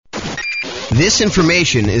This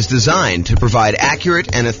information is designed to provide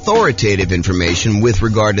accurate and authoritative information with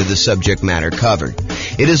regard to the subject matter covered.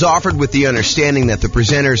 It is offered with the understanding that the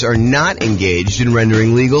presenters are not engaged in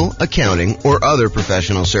rendering legal, accounting, or other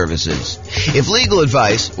professional services. If legal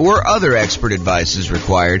advice or other expert advice is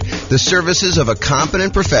required, the services of a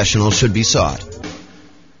competent professional should be sought.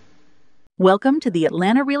 Welcome to the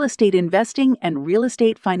Atlanta Real Estate Investing and Real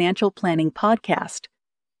Estate Financial Planning Podcast.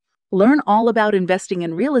 Learn all about investing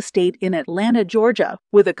in real estate in Atlanta, Georgia,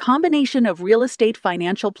 with a combination of real estate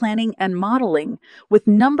financial planning and modeling with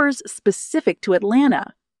numbers specific to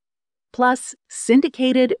Atlanta, plus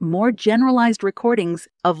syndicated, more generalized recordings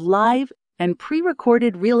of live and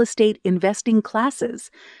pre-recorded real estate investing classes,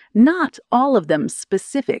 not all of them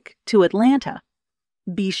specific to Atlanta.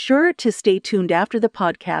 Be sure to stay tuned after the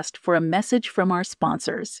podcast for a message from our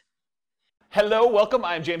sponsors. Hello, welcome.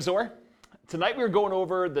 I'm James Orr. Tonight we're going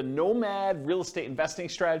over the Nomad real estate investing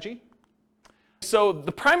strategy. So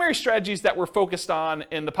the primary strategies that we're focused on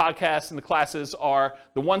in the podcast and the classes are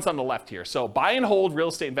the ones on the left here. So buy and hold real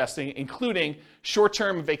estate investing, including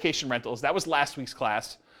short-term vacation rentals. That was last week's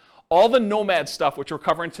class. All the Nomad stuff, which we're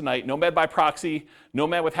covering tonight, Nomad by proxy,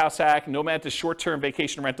 Nomad with house hack, Nomad to short-term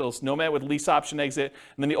vacation rentals, Nomad with lease option exit,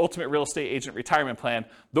 and then the ultimate real estate agent retirement plan.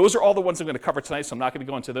 Those are all the ones I'm going to cover tonight, so I'm not going to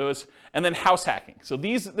go into those. And then house hacking. So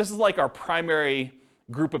this is like our primary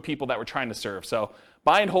group of people that we're trying to serve. So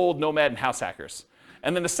buy and hold, Nomad, and house hackers.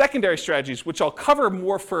 And then the secondary strategies, which I'll cover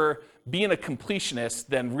more for being a completionist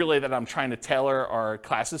than really that I'm trying to tailor our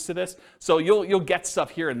classes to this. So you'll get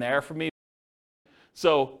stuff here and there from me.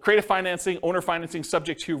 So creative financing, owner financing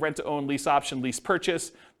subject to rent to own, lease option, lease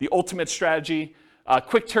purchase, the ultimate strategy,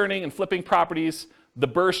 quick turning and flipping properties, the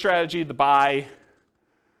BRRRR strategy, the buy,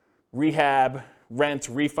 rehab, rent,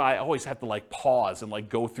 refi. I always have to pause and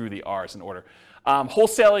go through the R's in order.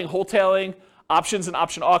 Wholesaling, wholetailing, options and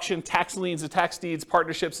option auction, tax liens and tax deeds,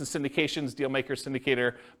 partnerships and syndications, deal maker,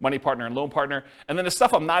 syndicator, money partner, and loan partner. And then the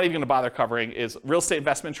stuff I'm not even going to bother covering is real estate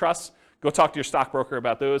investment trusts. Go talk to your stockbroker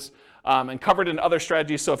about those, and covered in other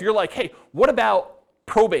strategies. So if you're like, hey, what about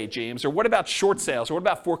probate, James? Or what about short sales? Or what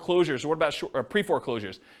about foreclosures? Or what about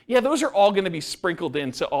pre-foreclosures? Yeah, those are all going to be sprinkled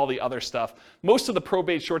into all the other stuff. Most of the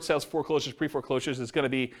probate, short sales, foreclosures, pre-foreclosures is going to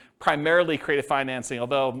be primarily creative financing,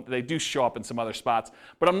 although they do show up in some other spots.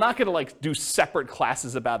 But I'm not going to do separate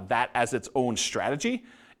classes about that as its own strategy.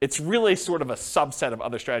 It's really sort of a subset of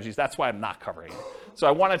other strategies. That's why I'm not covering it. So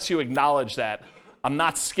I wanted to acknowledge that I'm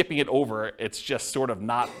not skipping it over. It's just sort of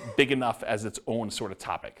not big enough as its own sort of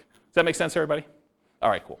topic. Does that make sense, everybody? All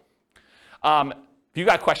right, cool. If you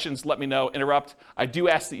got questions, let me know. Interrupt. I do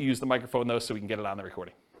ask that you use the microphone, though, so we can get it on the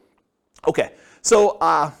recording. Okay, so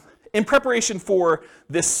in preparation for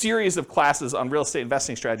this series of classes on real estate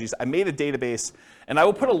investing strategies, I made a database, and I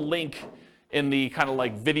will put a link in the kind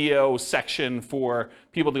of video section for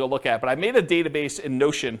people to go look at. But I made a database in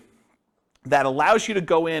Notion that allows you to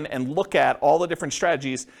go in and look at all the different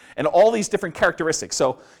strategies and all these different characteristics.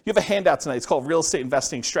 So you have a handout tonight. It's called Real Estate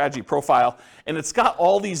Investing Strategy Profile, and it's got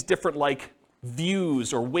all these different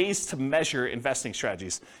views or ways to measure investing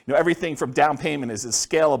strategies. Everything from down payment, is it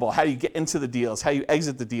scalable? How do you get into the deals? How you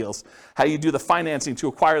exit the deals? How you do the financing to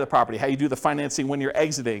acquire the property? How you do the financing when you're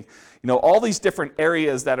exiting? All these different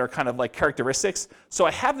areas that are kind of characteristics. So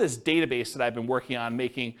I have this database that I've been working on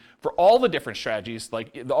making for all the different strategies,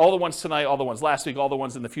 all the ones tonight, all the ones last week, all the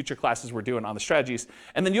ones in the future classes we're doing on the strategies.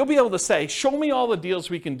 And then you'll be able to say, show me all the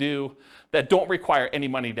deals we can do that don't require any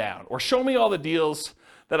money down, or show me all the deals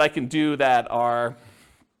that I can do that are,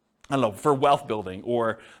 for wealth building,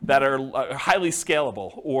 or that are highly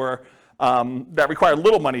scalable, or that require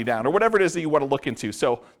little money down, or whatever it is that you want to look into.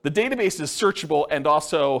 So the database is searchable and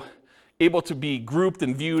also able to be grouped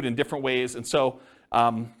and viewed in different ways. And so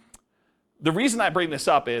the reason I bring this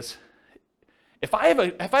up is if I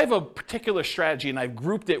have a particular strategy and I've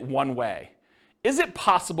grouped it one way, is it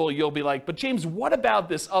possible you'll be like, but James, what about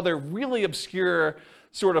this other really obscure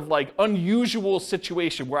sort of unusual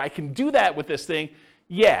situation where I can do that with this thing?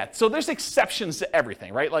 Yeah, so there's exceptions to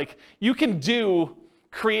everything, right? You can do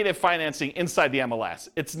creative financing inside the MLS.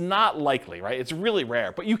 It's not likely, right? It's really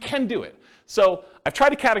rare, but you can do it. So I've tried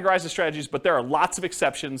to categorize the strategies, but there are lots of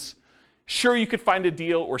exceptions. Sure, you could find a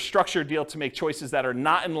deal or structure a deal to make choices that are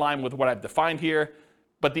not in line with what I've defined here.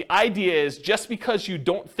 But the idea is just because you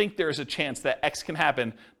don't think there's a chance that X can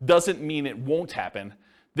happen doesn't mean it won't happen.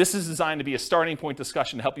 This is designed to be a starting point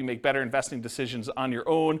discussion to help you make better investing decisions on your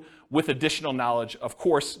own with additional knowledge. Of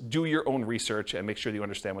course, do your own research and make sure that you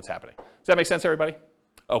understand what's happening. Does that make sense, everybody?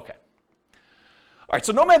 Okay. All right,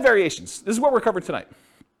 so Nomad variations. This is what we're covering tonight.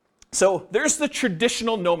 So there's the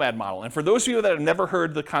traditional Nomad model. And for those of you that have never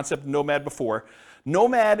heard the concept of Nomad before,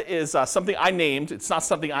 Nomad is something I named. It's not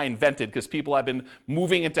something I invented because people have been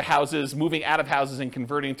moving into houses, moving out of houses and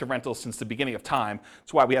converting to rentals since the beginning of time.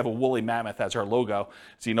 That's why we have a woolly mammoth as our logo.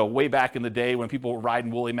 So, way back in the day when people were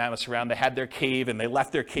riding woolly mammoths around, they had their cave and they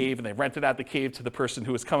left their cave and they rented out the cave to the person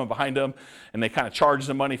who was coming behind them and they kind of charged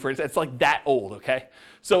them money for it. It's like that old, okay?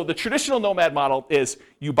 So the traditional Nomad model is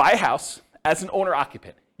you buy a house as an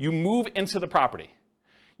owner-occupant. You move into the property.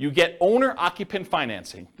 You get owner-occupant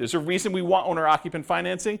financing. There's a reason we want owner-occupant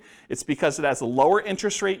financing. It's because it has a lower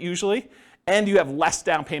interest rate usually, and you have less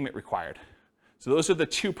down payment required. So those are the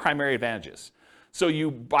two primary advantages. So you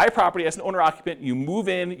buy a property as an owner-occupant, you move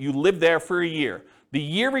in, you live there for a year. The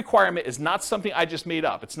year requirement is not something I just made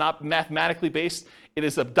up. It's not mathematically based. It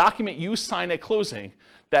is a document you sign at closing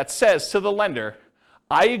that says to the lender,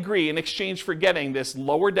 I agree in exchange for getting this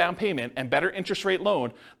lower down payment and better interest rate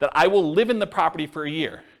loan that I will live in the property for a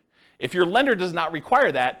year. If your lender does not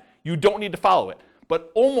require that, you don't need to follow it.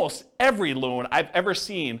 But almost every loan I've ever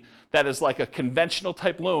seen that is like a conventional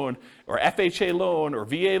type loan or FHA loan or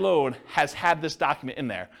VA loan has had this document in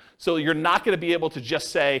there. So you're not going to be able to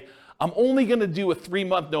just say, I'm only going to do a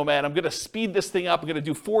 3-month Nomad. I'm going to speed this thing up. I'm going to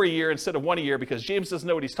do 4 a year instead of 1 a year because James doesn't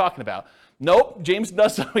know what he's talking about. Nope, James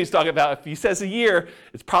does know what he's talking about. If he says a year,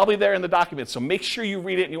 it's probably there in the document. So make sure you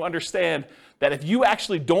read it and you understand that if you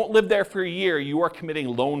actually don't live there for a year, you are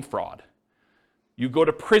committing loan fraud. You go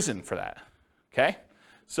to prison for that, okay?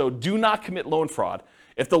 So do not commit loan fraud.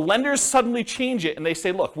 If the lenders suddenly change it and they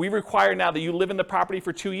say, look, we require now that you live in the property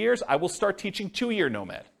for 2 years, I will start teaching 2-year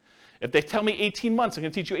Nomad. If they tell me 18 months, I'm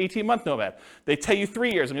going to teach you 18-month Nomad. They tell you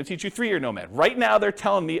 3 years, I'm going to teach you 3-year Nomad. Right now, they're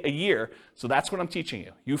telling me a year, so that's what I'm teaching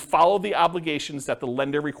you. You follow the obligations that the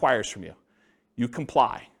lender requires from you. You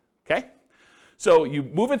comply, okay? So you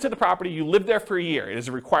move into the property, you live there for a year. It is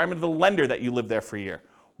a requirement of the lender that you live there for a year.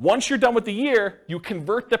 Once you're done with the year, you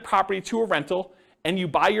convert the property to a rental, and you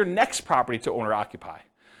buy your next property to owner-occupy.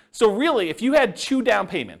 So really, if you had 2 down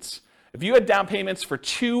payments, if you had down payments for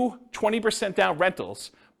 2 20% down rentals,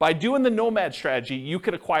 by doing the Nomad strategy, you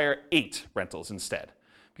could acquire 8 rentals instead.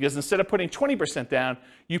 Because instead of putting 20% down,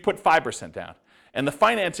 you put 5% down. And the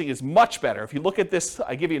financing is much better. If you look at this,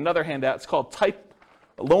 I give you another handout. It's called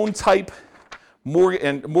loan type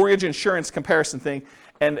mortgage insurance comparison thing.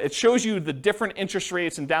 And it shows you the different interest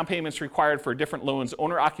rates and down payments required for different loans,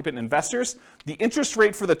 owner-occupant investors. The interest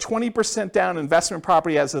rate for the 20% down investment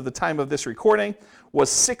property as of the time of this recording was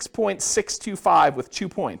 6.625 with 2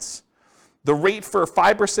 points. The rate for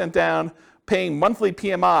 5% down paying monthly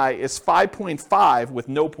PMI is 5.5 with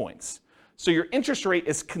no points. So your interest rate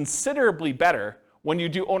is considerably better when you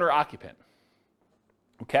do owner-occupant,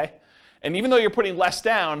 okay? And even though you're putting less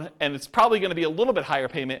down, and it's probably going to be a little bit higher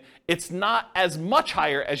payment, it's not as much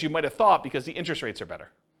higher as you might have thought because the interest rates are better,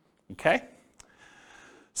 okay?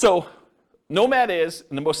 So Nomad is,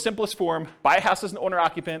 in the most simplest form, buy a house as an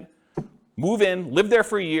owner-occupant, move in, live there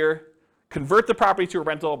for a year, convert the property to a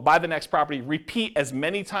rental, buy the next property, repeat as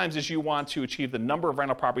many times as you want to achieve the number of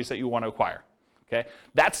rental properties that you want to acquire. Okay?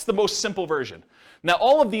 That's the most simple version. Now,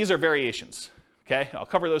 all of these are variations. Okay? I'll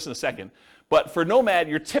cover those in a second. But for Nomad,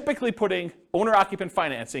 you're typically putting owner-occupant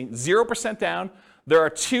financing, 0% down. There are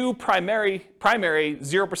 2 primary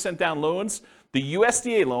 0% down loans. The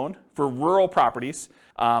USDA loan for rural properties.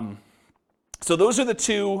 So those are the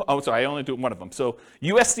 2, oh, sorry, I only do one of them. So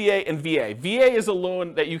USDA and VA. VA is a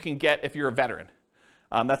loan that you can get if you're a veteran.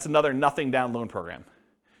 That's another nothing down loan program.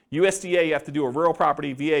 USDA, you have to do a rural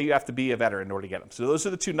property. VA, you have to be a veteran in order to get them. So those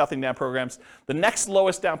are the 2 nothing down programs. The next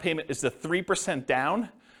lowest down payment is the 3% down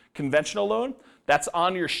conventional loan. That's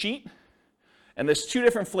on your sheet. And there's 2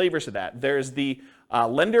 different flavors of that. There's the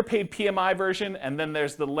lender paid PMI version, and then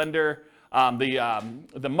there's the lender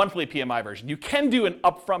the monthly PMI version. You can do an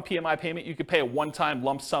upfront PMI payment. You could pay a one-time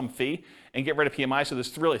lump sum fee and get rid of PMI. So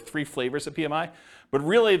there's really 3 flavors of PMI. But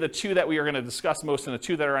really the 2 that we are going to discuss most and the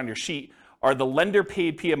 2 that are on your sheet are the lender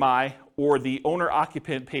paid PMI or the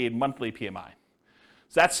owner-occupant paid monthly PMI.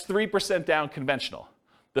 So that's 3% down conventional.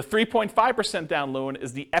 The 3.5% down loan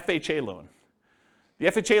is the FHA loan. The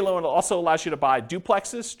FHA loan also allows you to buy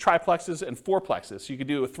duplexes, triplexes, and fourplexes. So you could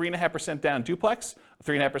do a 3.5% down duplex, a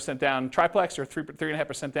 3.5% down triplex, or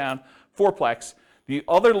 3.5% down fourplex. The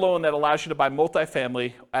other loan that allows you to buy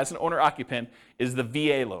multifamily as an owner-occupant is the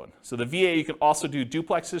VA loan. So the VA, you can also do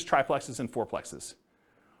duplexes, triplexes, and fourplexes.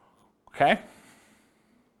 Okay?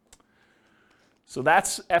 So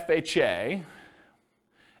that's FHA.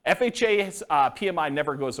 FHA's PMI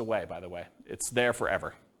never goes away, by the way. It's there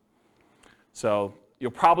forever. So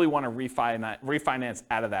you'll probably want to refinance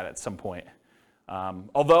out of that at some point.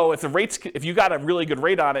 Although if you got a really good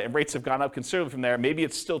rate on it and rates have gone up considerably from there, maybe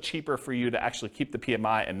it's still cheaper for you to actually keep the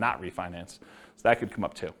PMI and not refinance. So that could come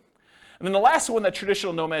up too. And then the last one that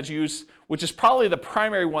traditional nomads use, which is probably the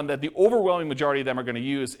primary one that the overwhelming majority of them are going to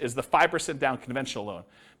use, is the 5% down conventional loan.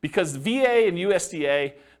 Because VA and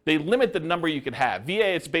USDA, they limit the number you can have.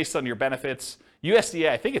 VA, it's based on your benefits. USDA,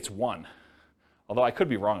 I think it's 1. Although I could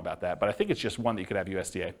be wrong about that, but I think it's just 1 that you could have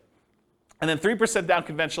USDA. And then 3% down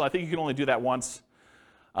conventional, I think you can only do that once.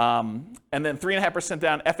 And then 3.5%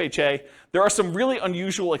 down FHA. There are some really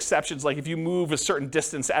unusual exceptions, like if you move a certain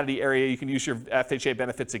distance out of the area, you can use your FHA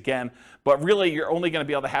benefits again. But really, you're only going to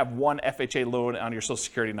be able to have 1 FHA loan on your Social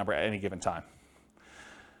Security number at any given time.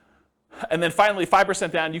 And then finally,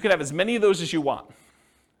 5% down, you can have as many of those as you want,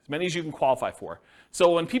 as many as you can qualify for.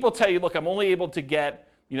 So when people tell you, look, I'm only able to get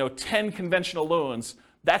 10 conventional loans,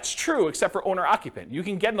 that's true, except for owner-occupant. You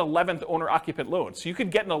can get an 11th owner-occupant loan. So you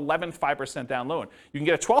could get an 11th 5% down loan. You can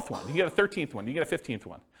get a 12th one. You can get a 13th one. You can get a 15th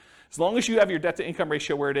one. As long as you have your debt-to-income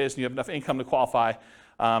ratio where it is and you have enough income to qualify,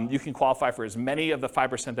 you can qualify for as many of the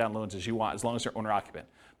 5% down loans as you want, as long as they're owner-occupant.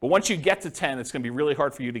 But once you get to 10, it's going to be really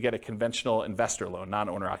hard for you to get a conventional investor loan,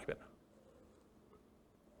 non-owner-occupant.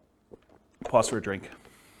 Pause for a drink.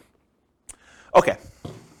 Okay.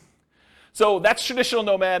 So that's traditional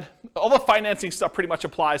nomad. All the financing stuff pretty much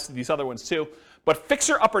applies to these other ones too. But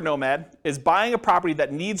fixer-upper nomad is buying a property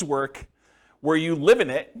that needs work, where you live in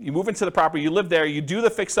it, you move into the property, you live there, you do the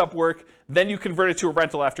fix-up work, then you convert it to a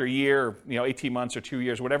rental after a year, 18 months or 2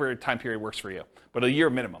 years, whatever time period works for you, but a year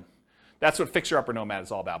minimum. That's what fixer-upper nomad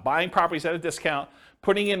is all about. Buying properties at a discount,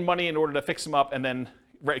 putting in money in order to fix them up, and then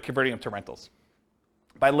converting them to rentals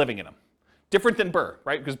by living in them. Different than BRRRR,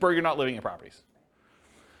 right? Because BRRRR, you're not living in properties.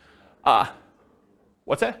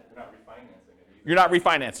 What's that? You're not refinancing it. You're not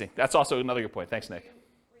refinancing. That's also another good point. Thanks, Nick.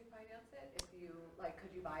 Refinance it if you could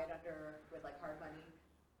you buy it with hard money,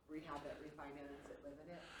 rehab it, refinance it, live in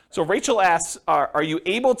it? So Rachel asks, are you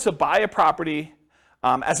able to buy a property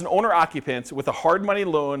as an owner-occupant with a hard money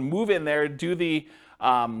loan, move in there, do the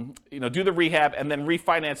rehab, and then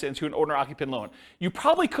refinance it into an owner-occupant loan? You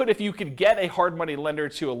probably could if you could get a hard money lender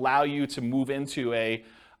to allow you to move into a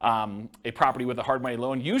property with a hard money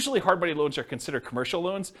loan. Usually hard money loans are considered commercial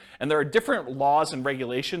loans, and there are different laws and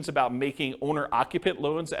regulations about making owner-occupant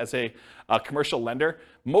loans as a commercial lender.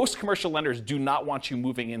 Most commercial lenders do not want you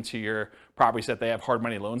moving into your properties that they have hard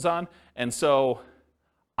money loans on, and so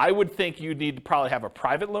I would think you'd need to probably have a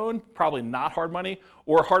private loan, probably not hard money,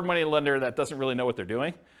 or a hard money lender that doesn't really know what they're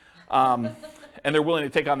doing, and they're willing to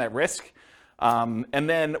take on that risk. Or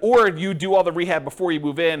you do all the rehab before you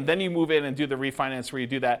move in, then you move in and do the refinance where you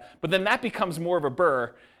do that. But then that becomes more of a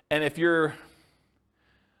BRRRR. And if you're,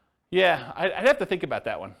 I'd have to think about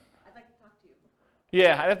that one. I'd like to talk to you.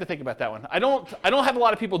 Yeah, I'd have to think about that one. I don't have a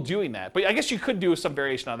lot of people doing that, but I guess you could do some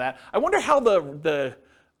variation on that. I wonder how the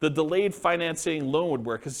delayed financing loan would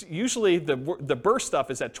work, because usually the BRRRR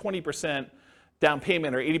stuff is at 20% down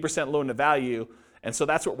payment or 80% loan to value. And so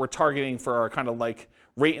that's what we're targeting for our kind of like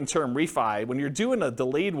rate and term refi. When you're doing a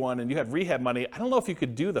delayed one and you have rehab money, I don't know if you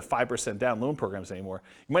could do the 5% down loan programs anymore.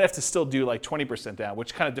 You might have to still do like 20% down,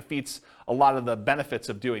 which kind of defeats a lot of the benefits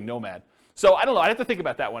of doing Nomad. So I don't know, I'd have to think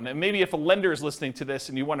about that one. And maybe if a lender is listening to this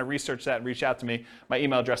and you want to research that and reach out to me, my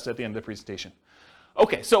email address is at the end of the presentation.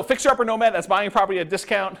 Okay, so fixer-upper Nomad, that's buying a property at a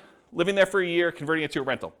discount, living there for a year, converting it to a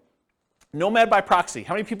rental. Nomad by proxy.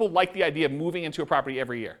 How many people like the idea of moving into a property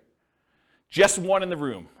every year? Just one in the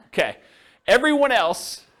room. Okay. Everyone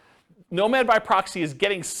else, Nomad by proxy is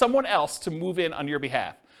getting someone else to move in on your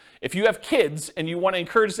behalf. If you have kids and you want to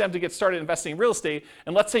encourage them to get started investing in real estate,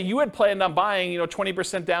 and let's say you had planned on buying,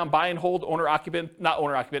 20% down, buy and hold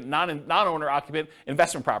non-owner-occupant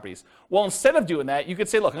investment properties. Well, instead of doing that, you could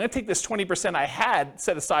say, look, I'm going to take this 20% I had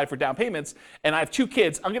set aside for down payments, and I have 2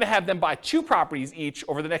 kids. I'm going to have them buy 2 properties each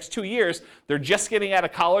over the next 2 years. They're just getting out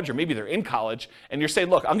of college, or maybe they're in college, and you're saying,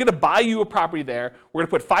 look, I'm going to buy you a property there. We're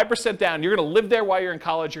going to put 5% down. You're going to live there while you're in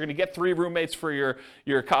college. You're going to get 3 roommates for your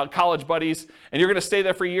college buddies, and you're going to stay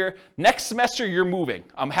there for a year. Next semester, you're moving.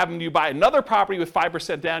 I'm having you buy another property with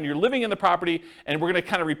 5% down. You're living in the property, and we're going to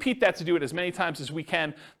kind of repeat that to do it as many times as we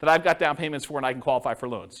can that I've got down payments for and I can qualify for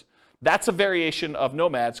loans. That's a variation of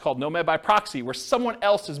Nomad. It's called Nomad by proxy, where someone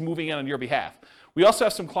else is moving in on your behalf. We also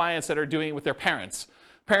have some clients that are doing it with their parents.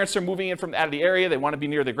 Parents are moving in from out of the area. They want to be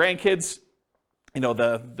near their grandkids.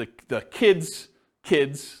 The kids,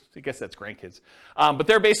 I guess that's grandkids. But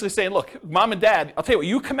they're basically saying, look, mom and dad, I'll tell you what,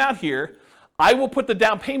 you come out here. I will put the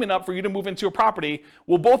down payment up for you to move into a property.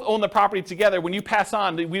 We'll both own the property together. When you pass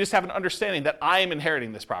on, we just have an understanding that I am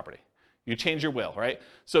inheriting this property. You change your will, right?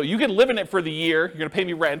 So you can live in it for the year. You're going to pay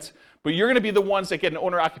me rent, but you're going to be the ones that get an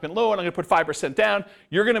owner-occupant loan. I'm going to put 5% down.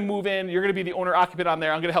 You're going to move in. You're going to be the owner-occupant on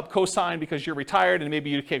there. I'm going to help co-sign because you're retired and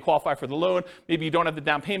maybe you can't qualify for the loan. Maybe you don't have the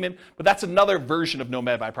down payment, but that's another version of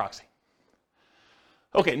Nomad by proxy.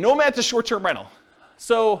 Okay, Nomad's a short-term rental.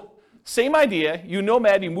 So same idea. You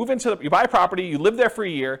Nomad, you move into, you buy a property, you live there for a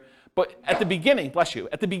year. But at the beginning, bless you,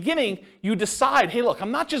 at the beginning, you decide, hey, look, I'm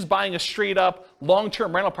not just buying a straight up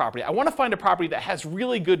long-term rental property. I want to find a property that has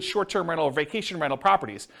really good short-term rental or vacation rental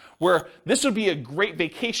properties where this would be a great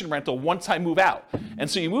vacation rental once I move out. And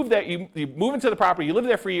so you move there, you move into the property, you live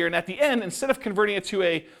there for a year, and at the end, instead of converting it to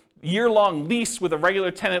a year-long lease with a regular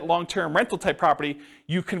tenant long-term rental type property,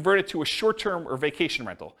 you convert it to a short-term or vacation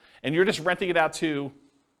rental. And you're just renting it out to,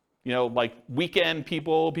 you know, like weekend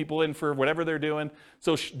people in for whatever they're doing.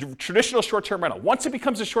 So traditional short-term rental. Once it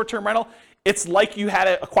becomes a short-term rental, it's like you had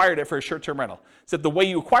acquired it for a short-term rental. Except the way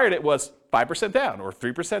you acquired it was 5% down, or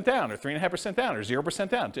 3% down, or 3.5% down, or 0%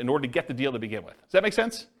 down in order to get the deal to begin with. Does that make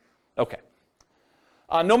sense? Okay.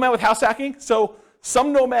 Nomad with house hacking. So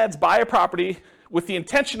some nomads buy a property with the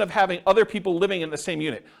intention of having other people living in the same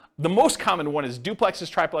unit. The most common one is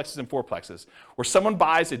duplexes, triplexes, and fourplexes, where someone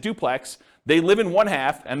buys a duplex, they live in one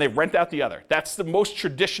half, and they rent out the other. That's the most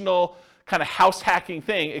traditional kind of house hacking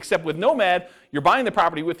thing, except with Nomad, you're buying the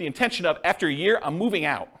property with the intention of, after a year, I'm moving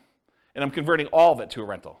out, and I'm converting all of it to a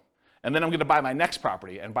rental. And then I'm going to buy my next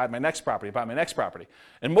property, and buy my next property, buy my next property.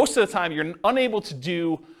 And most of the time, you're unable to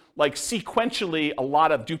do like sequentially a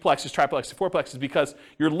lot of duplexes, triplexes, fourplexes because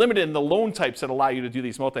you're limited in the loan types that allow you to do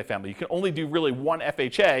these multifamily. You can only do really one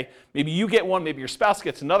FHA. Maybe you get one, maybe your spouse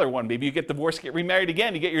gets another one. Maybe you get divorced, get remarried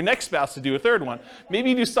again, you get your next spouse to do a third one. Maybe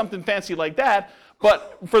you do something fancy like that,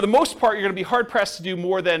 but for the most part, you're going to be hard-pressed to do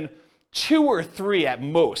more than 2 or 3 at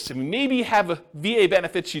most. I mean, maybe you have a VA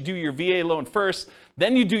benefits, you do your VA loan first,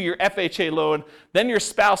 then you do your FHA loan, then your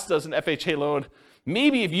spouse does an FHA loan.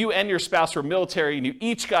 Maybe if you and your spouse were military and you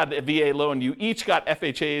each got a VA loan, you each got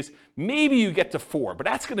FHAs, maybe you get to 4, but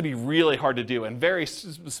that's going to be really hard to do and very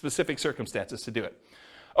specific circumstances to do it.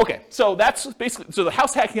 Okay, so that's basically, so the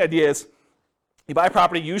house hacking idea is you buy a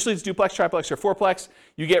property, usually it's duplex, triplex, or fourplex,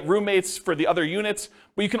 you get roommates for the other units,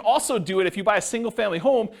 but you can also do it if you buy a single family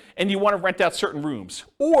home and you want to rent out certain rooms.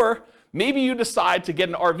 Or maybe you decide to get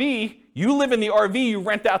an RV, you live in the RV, you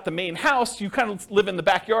rent out the main house, you kind of live in the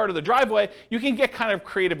backyard or the driveway, you can get kind of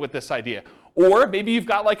creative with this idea. Or maybe you've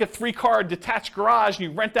got like a 3-car detached garage and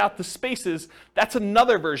you rent out the spaces. That's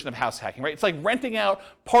another version of house hacking, right? It's like renting out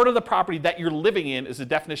part of the property that you're living in is a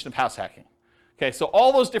definition of house hacking. Okay, so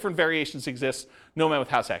all those different variations exist, Nomad with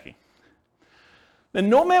house hacking. The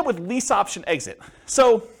Nomad with lease option exit.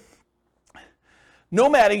 So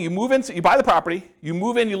nomading, you move in, you buy the property, you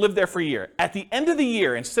move in, you live there for a year. At the end of the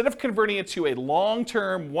year, instead of converting it to a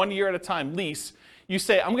long-term, 1 year at a time lease, you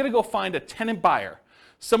say, I'm going to go find a tenant buyer,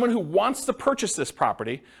 someone who wants to purchase this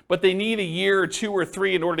property, but they need a year or 2 or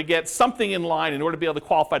 3 in order to get something in line in order to be able to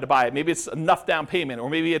qualify to buy it. Maybe it's enough down payment, or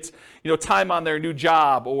maybe it's time on their new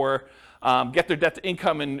job, or get their debt to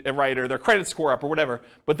income right, or their credit score up, or whatever.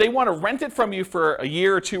 But they want to rent it from you for a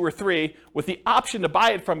year or 2 or 3 with the option to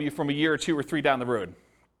buy it from you from a year or 2 or 3 down the road.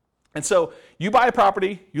 And so you buy a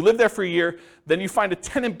property, you live there for a year, then you find a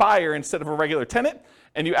tenant buyer instead of a regular tenant,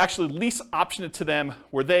 and you actually lease option it to them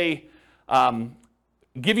where they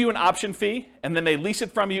give you an option fee, and then they lease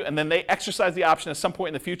it from you, and then they exercise the option at some point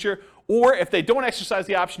in the future. Or if they don't exercise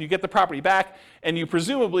the option, you get the property back, and you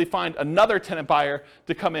presumably find another tenant buyer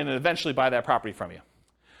to come in and eventually buy that property from you.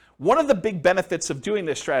 One of the big benefits of doing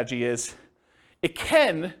this strategy is it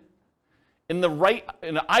can, in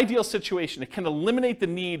an ideal situation, it can eliminate the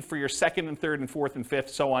need for your second and third and fourth and fifth,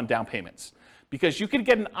 so on, down payments. Because you can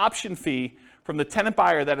get an option fee from the tenant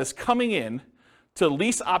buyer that is coming in to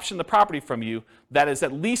lease option the property from you that is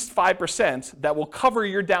at least 5% that will cover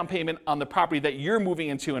your down payment on the property that you're moving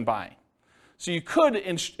into and buying. So you could,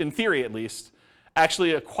 in theory at least,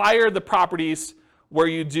 actually acquire the properties where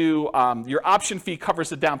you do, your option fee covers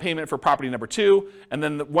the down payment for property number 2, and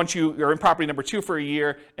then once you're in property number 2 for a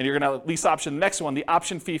year and you're going to lease option the next one, the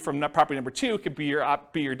option fee from property number 2 could be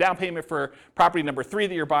your down payment for property number 3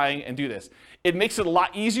 that you're buying, and do this. It makes it a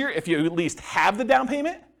lot easier if you at least have the down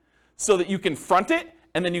payment so that you can front it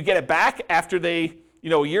and then you get it back after a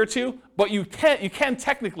year or 2, but you can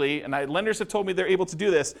technically, and lenders have told me they're able to do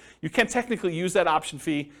this, you can technically use that option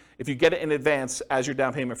fee if you get it in advance as your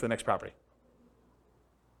down payment for the next property.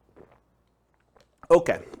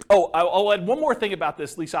 Okay. Oh, I'll add one more thing about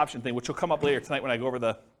this lease option thing, which will come up later tonight when I go over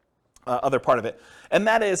the other part of it. And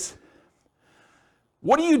that is,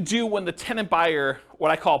 What do you do when the tenant buyer, what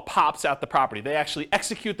I call, pops out the property? They actually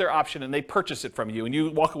execute their option and they purchase it from you, and you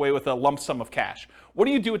walk away with a lump sum of cash. What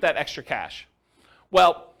do you do with that extra cash?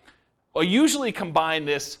 Well, I usually combine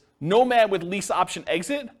this Nomad with lease option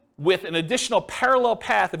exit with an additional parallel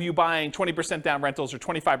path of you buying 20% down rentals or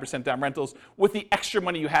 25% down rentals with the extra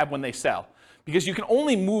money you have when they sell. Because you can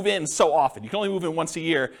only move in so often. You can only move in once a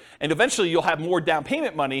year, and eventually you'll have more down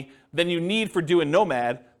payment money than you need for doing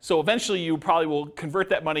Nomad. So eventually you probably will convert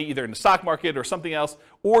that money either in the stock market or something else,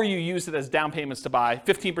 or you use it as down payments to buy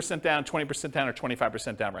 15% down, 20% down, or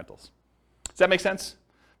 25% down rentals. Does that make sense?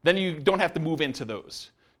 Then you don't have to move into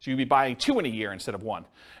those. So you'd be buying 2 in a year instead of 1.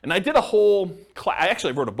 And I did a whole class, I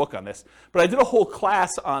actually wrote a book on this, but I did a whole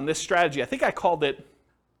class on this strategy. I think I called it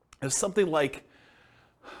something like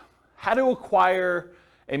how to acquire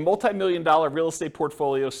a multi-million-dollar real estate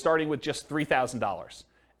portfolio starting with just $3,000.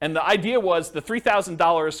 And the idea was the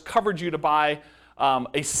 $3,000 covered you to buy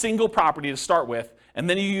a single property to start with, and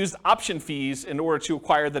then you used option fees in order to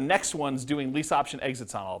acquire the next ones doing lease option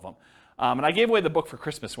exits on all of them. And I gave away the book for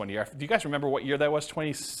Christmas one year. Do you guys remember what year that was?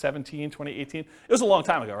 2017, 2018? It was a long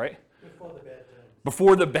time ago, right? Before the bad times.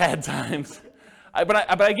 Before the bad times.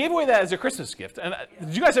 But I gave away that as a Christmas gift. And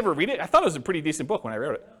did you guys ever read it? I thought it was a pretty decent book when I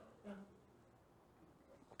wrote it.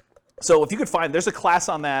 So if you could find, there's a class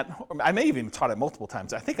on that. I may have even taught it multiple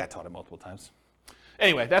times. I think I taught it multiple times.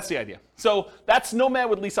 Anyway, that's the idea. So that's Nomad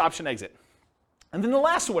with lease option exit. And then the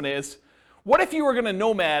last one is, what if you were going to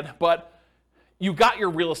Nomad, but you got your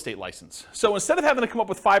real estate license? So instead of having to come up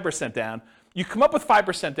with 5% down, you come up with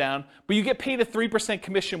 5% down, but you get paid a 3%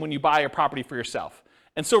 commission when you buy a property for yourself.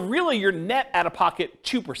 And so really you're net out of pocket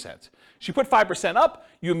 2%. So you put 5% up,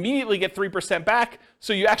 you immediately get 3% back,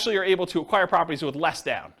 so you actually are able to acquire properties with less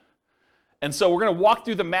down. And so we're going to walk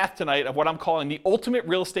through the math tonight of what I'm calling the ultimate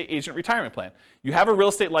real estate agent retirement plan. You have a real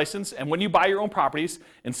estate license, and when you buy your own properties,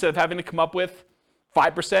 instead of having to come up with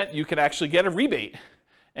 5%, you can actually get a rebate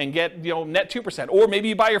and get net 2%. Or maybe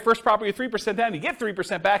you buy your first property with 3% down, you get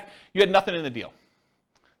 3% back, you had nothing in the deal.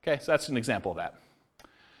 Okay, so that's an example of that.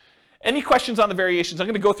 Any questions on the variations? I'm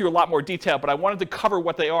going to go through a lot more detail, but I wanted to cover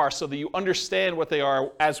what they are so that you understand what they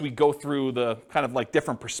are as we go through the kind of like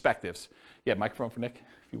different perspectives. Yeah, microphone for Nick,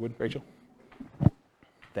 if you would, Rachel.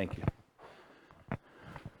 Thank you.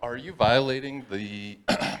 Are you violating the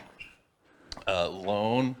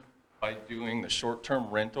loan by doing the short-term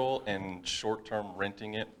rental and short-term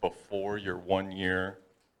renting it before your 1 year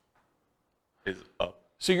is up?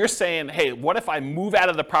 So you're saying, hey, what if I move out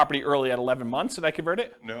of the property early at 11 months and I convert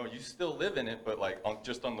it? No, you still live in it, but like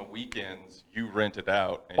just on the weekends, you rent it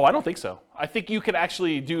out. Oh, I don't think so. I think you could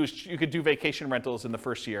actually do vacation rentals in the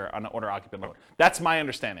first year on an owner-occupant loan. That's my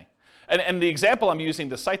understanding. And the example I'm using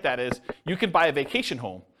to cite that is you could buy a vacation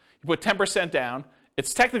home. You put 10% down.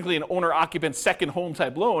 It's technically an owner-occupant second home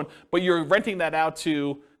type loan, but you're renting that out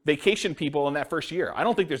to vacation people in that first year. I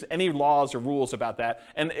don't think there's any laws or rules about that.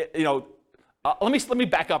 And let me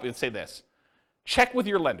back up and say this. Check with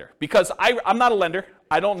your lender, because I'm not a lender.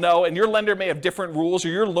 I don't know, and your lender may have different rules, or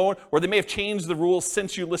your loan, or they may have changed the rules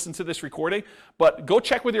since you listened to this recording. But go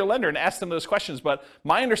check with your lender and ask them those questions. But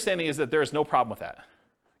my understanding is that there is no problem with that.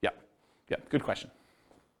 Yeah, good question.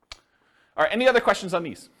 All right, any other questions on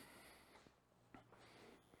these?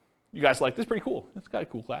 You guys like this? Pretty cool. It's got a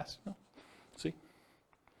cool class. See?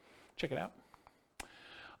 Check it out.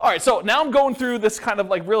 All right, so now I'm going through this kind of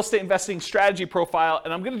like real estate investing strategy profile,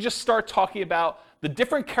 and I'm going to just start talking about the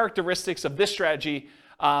different characteristics of this strategy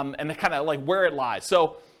and the kind of like where it lies.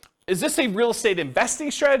 So is this a real estate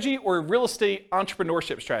investing strategy or a real estate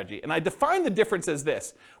entrepreneurship strategy? And I define the difference as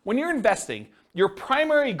this. When you're investing, your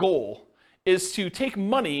primary goal is to take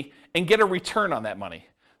money and get a return on that money.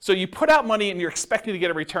 So you put out money and you're expecting to get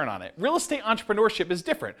a return on it. Real estate entrepreneurship is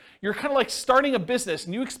different. You're kind of like starting a business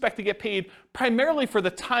and you expect to get paid primarily for the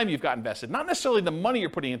time you've got invested. Not necessarily the money you're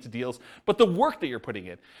putting into deals, but the work that you're putting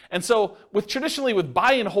in. And so traditionally with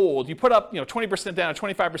buy and hold, you put up 20% down,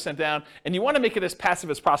 25% down, and you want to make it as passive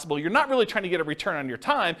as possible. You're not really trying to get a return on your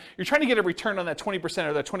time. You're trying to get a return on that 20%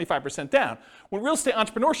 or that 25% down. When real estate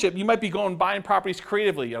entrepreneurship, you might be going buying properties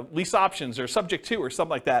creatively, lease options or subject to or something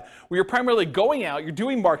like that, where you're primarily going out, you're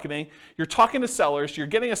doing marketing, you're talking to sellers, you're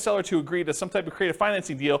getting a seller to agree to some type of creative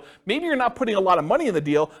financing deal. Maybe you're not putting a lot of money in the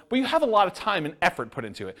deal, but you have a lot of time and effort put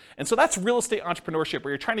into it. And so that's real estate entrepreneurship,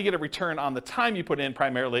 where you're trying to get a return on the time you put in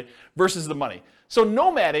primarily versus the money. So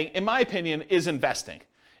nomading, in my opinion, is investing.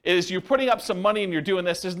 It is you're putting up some money and you're doing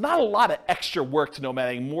this. There's not a lot of extra work to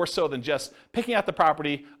nomading, more so than just picking out the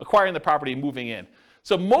property, acquiring the property, and moving in.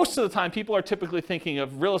 So most of the time, people are typically thinking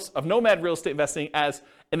of nomad real estate investing as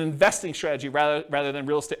an investing strategy rather than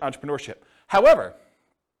real estate entrepreneurship. However,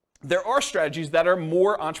 there are strategies that are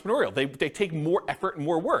more entrepreneurial. They take more effort and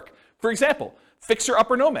more work. For example,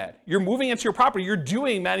 fixer-upper nomad. You're moving into your property. You're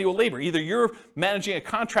doing manual labor. Either you're managing a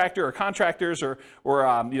contractor or contractors or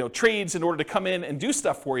trades in order to come in and do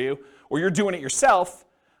stuff for you, or you're doing it yourself,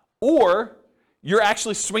 or you're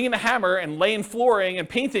actually swinging a hammer and laying flooring and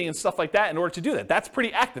painting and stuff like that in order to do that. That's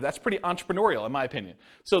pretty active. That's pretty entrepreneurial, in my opinion.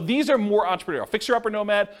 So these are more entrepreneurial. Fixer-upper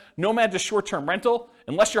nomad, nomad to short-term rental.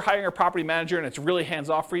 Unless you're hiring a property manager and it's really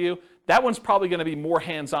hands-off for you, that one's probably going to be more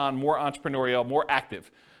hands-on, more entrepreneurial, more active.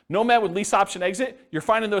 Nomad with lease option exit, you're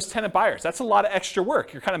finding those tenant buyers. That's a lot of extra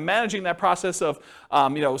work. You're kind of managing that process of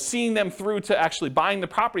seeing them through to actually buying the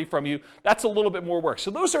property from you. That's a little bit more work.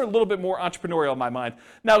 So those are a little bit more entrepreneurial in my mind.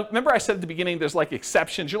 Now, remember I said at the beginning there's like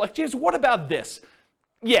exceptions. You're like, James, what about this?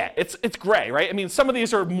 Yeah, it's gray, right? I mean, some of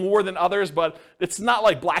these are more than others, but it's not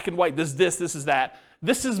like black and white. This is that.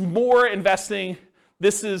 This is more investing.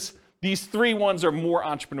 These three ones are more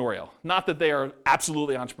entrepreneurial. Not that they are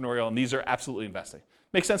absolutely entrepreneurial and these are absolutely investing.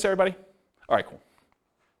 Make sense, everybody? All right, cool.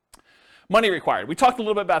 Money required. We talked a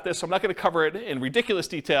little bit about this, so I'm not going to cover it in ridiculous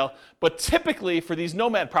detail, but typically for these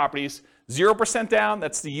Nomad properties, 0% down,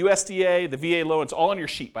 that's the USDA, the VA loan, it's all on your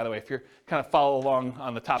sheet, by the way, if you're kind of follow along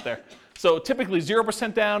on the top there. So typically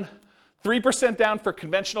 0% down, 3% down for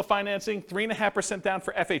conventional financing, 3.5% down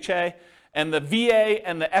for FHA, and the VA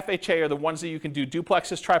and the FHA are the ones that you can do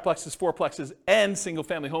duplexes, triplexes, fourplexes, and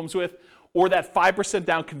single-family homes with, or that 5%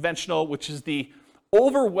 down conventional, which is the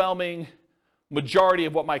overwhelming majority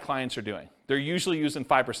of what my clients are doing. They're usually using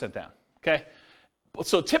 5% down, okay?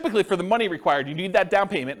 So typically for the money required, you need that down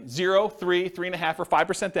payment, 0, 3, 3.5, or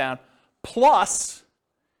 5% down, plus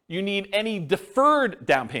you need any deferred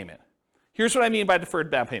down payment. Here's what I mean by deferred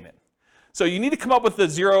down payment. So you need to come up with the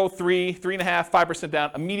 0, 3, 3.5, 5%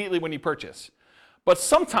 down immediately when you purchase. But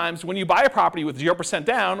sometimes when you buy a property with 0%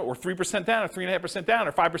 down, or 3% down, or 3.5% down,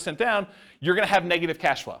 or 5% down, you're gonna have negative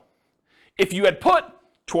cash flow. If you had put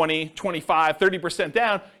 20, 25, 30%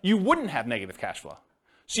 down, you wouldn't have negative cash flow.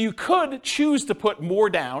 So you could choose to put more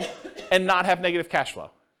down and not have negative cash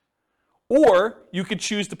flow. Or you could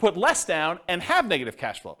choose to put less down and have negative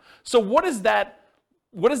cash flow. So what is that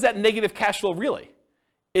negative cash flow really?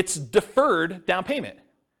 It's deferred down payment.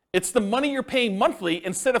 It's the money you're paying monthly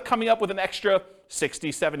instead of coming up with an extra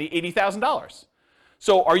 $60,000, $70,000, $80,000.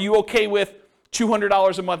 So are you okay with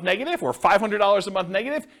 $200 a month negative or $500 a month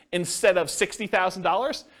negative instead of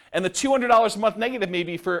 $60,000? And the $200 a month negative may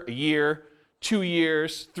be for a year, 2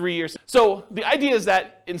 years, 3 years. So the idea is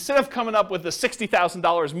that instead of coming up with the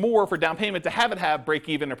 $60,000 more for down payment to have break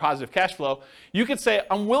even or positive cash flow, you could say,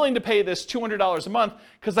 I'm willing to pay this $200 a month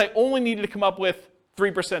because I only needed to come up with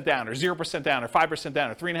 3% down or 0% down or 5% down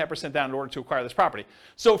or 3.5% down in order to acquire this property.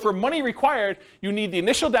 So for money required, you need the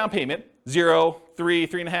initial down payment, 0, 3,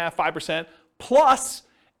 3.5, 5%, plus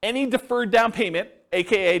any deferred down payment,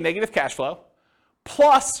 aka negative cash flow,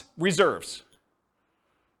 plus reserves.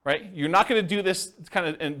 Right? You're not going to do this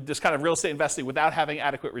kind of real estate investing without having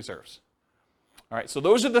adequate reserves. All right, so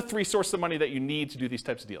those are the three sources of money that you need to do these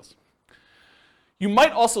types of deals. You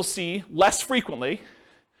might also see less frequently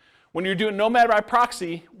when you're doing Nomad by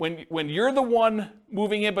proxy, when you're the one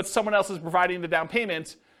moving in but someone else is providing the down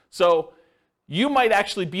payment. So you might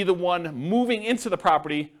actually be the one moving into the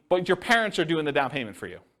property, but your parents are doing the down payment for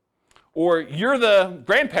you. Or you're the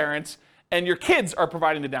grandparents and your kids are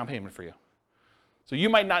providing the down payment for you. So you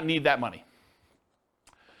might not need that money.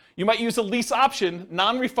 You might use a lease option,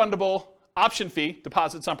 non-refundable option fee,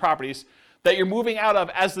 deposits on properties, that you're moving out of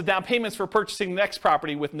as the down payments for purchasing the next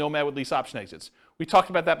property with Nomad with lease option exits. We talked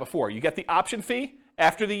about that before. You get the option fee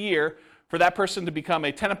after the year for that person to become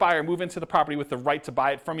a tenant buyer, move into the property with the right to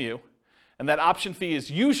buy it from you. And that option fee is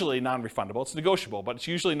usually non-refundable. It's negotiable, but it's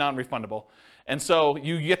usually non-refundable. And so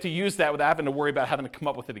you get to use that without having to worry about having to come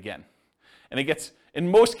up with it again. And it gets, in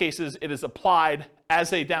most cases, it is applied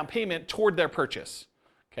as a down payment toward their purchase.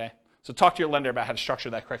 Okay? So talk to your lender about how to structure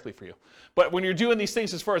that correctly for you. But when you're doing these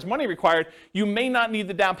things as far as money required, you may not need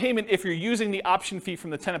the down payment if you're using the option fee from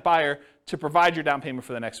the tenant buyer to provide your down payment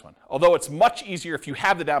for the next one. Although it's much easier if you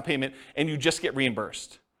have the down payment and you just get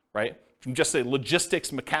reimbursed, right? From just a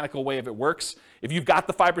logistics, mechanical way of it works. If you've got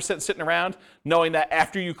the 5% sitting around, knowing that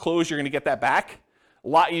after you close, you're going to get that back, a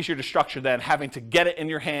lot easier to structure than having to get it in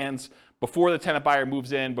your hands before the tenant buyer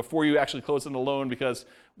moves in, before you actually close on the loan, because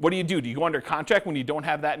what do? Do you go under contract when you don't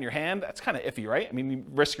have that in your hand? That's kind of iffy, right? I mean, you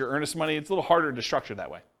risk your earnest money. It's a little harder to structure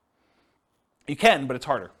that way. You can, but it's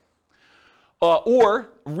harder.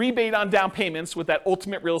 Or rebate on down payments with that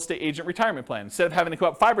ultimate real estate agent retirement plan. Instead of having to come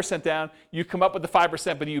up 5% down, you come up with the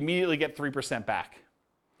 5%, but you immediately get 3% back.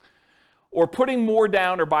 Or putting more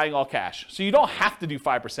down or buying all cash. So you don't have to do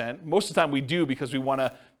 5%. Most of the time we do because we want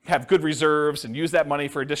to have good reserves and use that money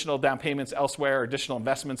for additional down payments elsewhere, or additional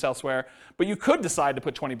investments elsewhere. But you could decide to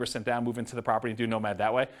put 20% down, move into the property, and do Nomad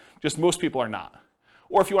that way. Just most people are not.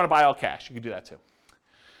 Or if you want to buy all cash, you can do that too.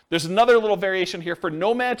 There's another little variation here for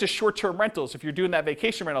Nomad to short-term rentals. If you're doing that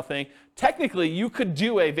vacation rental thing, technically you could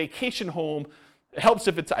do a vacation home. It helps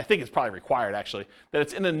if it's, I think it's probably required actually, that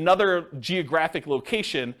it's in another geographic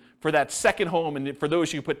location for that second home, and for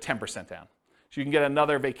those you put 10% down. So you can get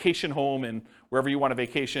another vacation home in wherever you want to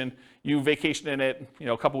vacation. You vacation in it,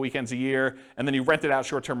 a couple weekends a year, and then you rent it out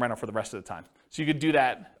short-term rental for the rest of the time. So you could do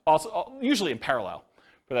that also, usually in parallel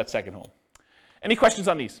for that second home. Any questions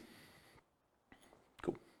on these?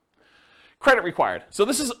 Cool. Credit required. So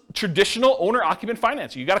this is traditional owner-occupant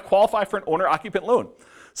financing. You got to qualify for an owner-occupant loan.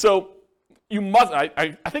 So you must,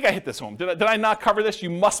 I think I hit this home. Did I not cover this? You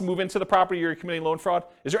must move into the property or you're committing loan fraud.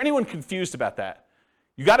 Is there anyone confused about that?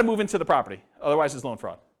 You got to move into the property, otherwise it's loan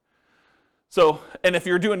fraud. So, and if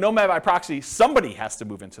you're doing Nomad by proxy, somebody has to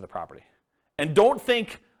move into the property. And don't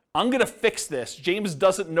think, I'm going to fix this. James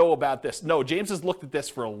doesn't know about this. No, James has looked at this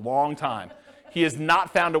for a long time. He has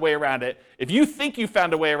not found a way around it. If you think you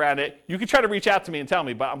found a way around it, you can try to reach out to me and tell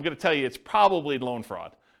me, but I'm going to tell you it's probably loan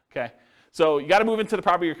fraud. Okay? So you got to move into the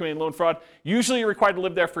property you're committing loan fraud. Usually you're required to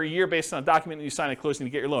live there for a year based on a document that you sign at closing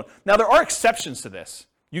to get your loan. Now there are exceptions to this.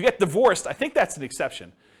 You get divorced, I think that's an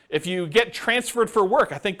exception. If you get transferred for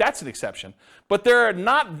work, I think that's an exception. But there are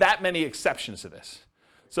not that many exceptions to this.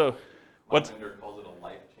 So what? My lender calls it a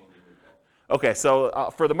life-changing event. Okay,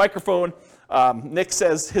 so for the microphone, Nick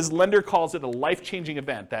says his lender calls it a life-changing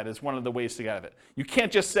event. That is one of the ways to get out of it. You can't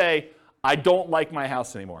just say, I don't like my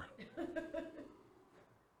house anymore.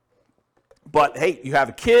 But hey, you have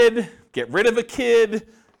a kid, get rid of a kid,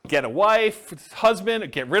 get a wife, husband, or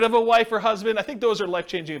get rid of a wife or husband. I think those are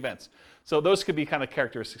life-changing events. So those could be kind of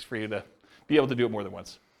characteristics for you to be able to do it more than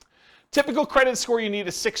once. Typical credit score you need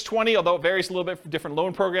is 620, although it varies a little bit for different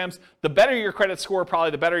loan programs. The better your credit score,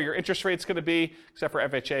 probably the better your interest rate's going to be, except for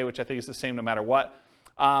FHA, which I think is the same no matter what.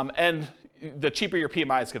 And the cheaper your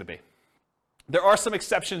PMI is going to be. There are some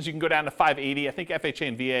exceptions. You can go down to 580. I think FHA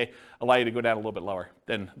and VA allow you to go down a little bit lower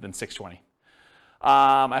than 620.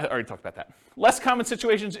 I already talked about that. Less common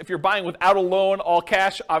situations, if you're buying without a loan, all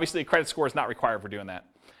cash, obviously a credit score is not required for doing that.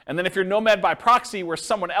 And then if you're Nomad by proxy, where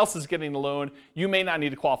someone else is getting the loan, you may not need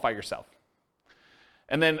to qualify yourself.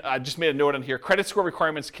 And then I just made a note on here, credit score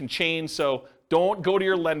requirements can change, so don't go to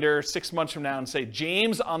your lender 6 months from now and say,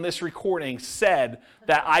 James on this recording said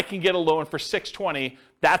that I can get a loan for 620,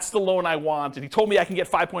 that's the loan I want, and he told me I can get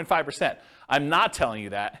 5.5%. I'm not telling you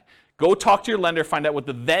that. Go talk to your lender, find out what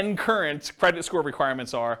the then current credit score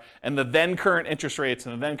requirements are, and the then current interest rates,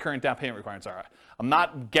 and the then current down payment requirements are. I'm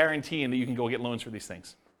not guaranteeing that you can go get loans for these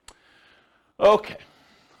things. Okay,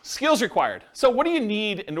 skills required. So what do you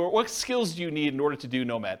need, what skills do you need in order to do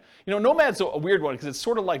Nomad? Nomad's a weird one because it's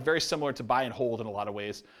sort of like very similar to buy and hold in a lot of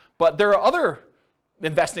ways. But there are other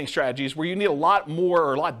investing strategies where you need a lot more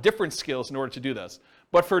or a lot different skills in order to do this.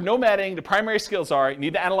 But for nomading, the primary skills are you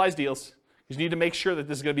need to analyze deals. You need to make sure that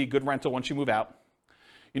this is going to be a good rental once you move out.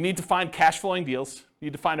 You need to find cash flowing deals. You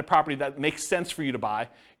need to find a property that makes sense for you to buy.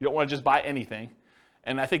 You don't want to just buy anything.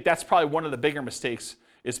 And I think that's probably one of the bigger mistakes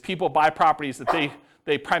is people buy properties that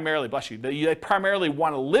they primarily, bless you, they primarily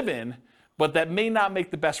want to live in, but that may not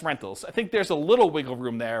make the best rentals. I think there's a little wiggle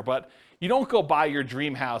room there, but you don't go buy your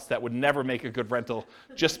dream house that would never make a good rental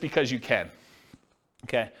just because you can.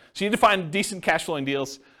 Okay, so you need to find decent cash flowing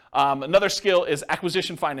deals. Another skill is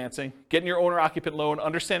acquisition financing, getting your owner-occupant loan,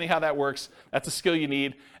 understanding how that works. That's a skill you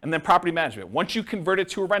need. And then property management. Once you convert it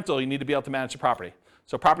to a rental, you need to be able to manage the property.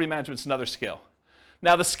 So property management is another skill.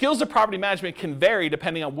 Now, the skills of property management can vary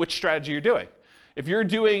depending on which strategy you're doing. If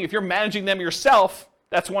you're managing them yourself,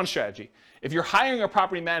 that's one strategy. If you're hiring a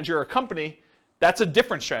property manager or a company, that's a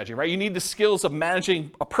different strategy, right? You need the skills of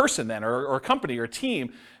managing a person then, or a company or a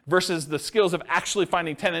team, versus the skills of actually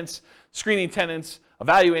finding tenants, screening tenants,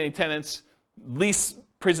 evaluating tenants, lease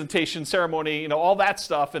presentation, ceremony, all that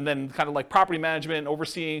stuff, and then kind of like property management,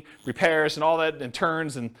 overseeing repairs and all that, and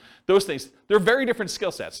turns and those things. They're very different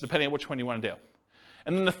skill sets depending on which one you want to do.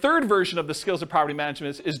 And then the third version of the skills of property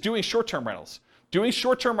management is doing short-term rentals. Doing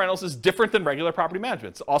short-term rentals is different than regular property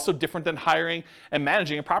management. It's also different than hiring and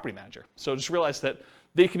managing a property manager. So just realize that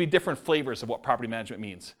they can be different flavors of what property management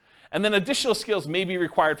means. And then additional skills may be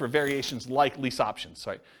required for variations like lease options.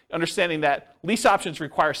 Right? Understanding that lease options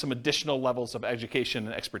require some additional levels of education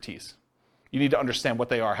and expertise. You need to understand what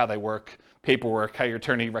they are, how they work, paperwork, how your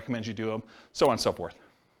attorney recommends you do them, so on and so forth.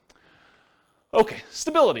 Okay,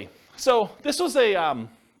 stability. So this was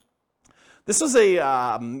This was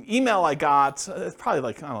a email I got probably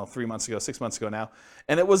like, I don't know, 3 months ago, 6 months ago now.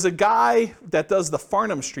 And it was a guy that does the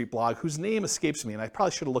Farnham Street blog, whose name escapes me, and I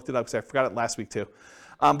probably should have looked it up because I forgot it last week too.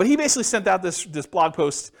 But he basically sent out this blog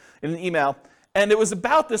post in an email, and it was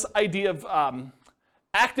about this idea of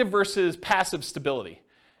active versus passive stability.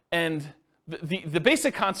 And the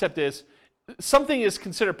basic concept is something is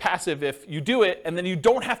considered passive if you do it and then you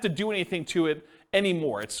don't have to do anything to it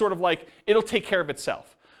anymore. It's sort of like it'll take care of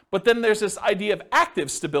itself. But then there's this idea of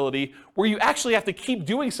active stability where you actually have to keep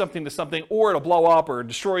doing something to something, or it'll blow up or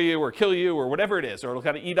destroy you or kill you or whatever it is, or it'll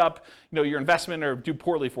kind of eat up, your investment or do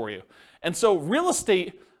poorly for you. And so real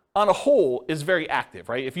estate on a whole is very active,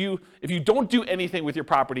 right? If you don't do anything with your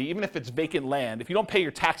property, even if it's vacant land, if you don't pay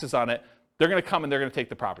your taxes on it, they're going to come and they're going to take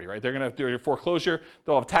the property, right? They're going to do your foreclosure,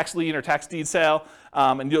 they'll have a tax lien or tax deed sale,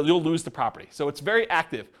 and you'll lose the property. So it's very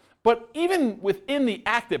active. But even within the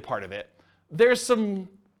active part of it, there's some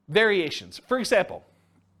variations. For example,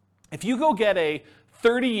 if you go get a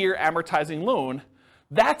 30-year amortizing loan,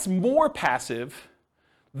 that's more passive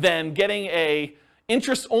than getting a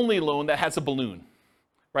interest-only loan that has a balloon,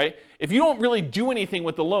 right? If you don't really do anything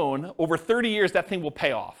with the loan, over 30 years, that thing will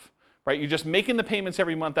pay off, right? You're just making the payments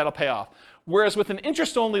every month, that'll pay off. Whereas with an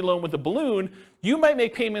interest-only loan with a balloon, you might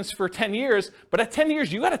make payments for 10 years, but at 10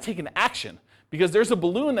 years, you got to take an action because there's a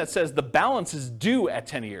balloon that says the balance is due at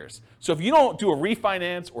 10 years. So if you don't do a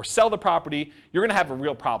refinance or sell the property, you're going to have a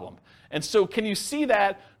real problem. And so can you see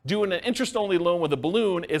that doing an interest-only loan with a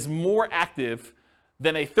balloon is more active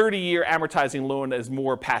than a 30-year amortizing loan that is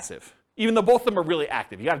more passive? Even though both of them are really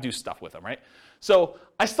active, you got to do stuff with them, right? So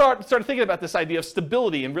I started thinking about this idea of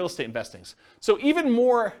stability in real estate investing. So even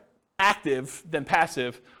more active than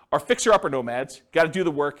passive are fixer-upper nomads. Got to do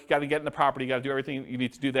the work, got to get in the property, got to do everything you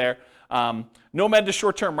need to do there. Nomad to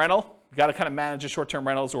short-term rental. Got to kind of manage the short-term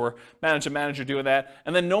rentals or manage a manager doing that.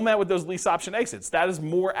 And then nomad with those lease option exits. That is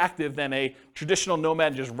more active than a traditional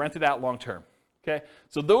nomad just rent it out long-term. Okay,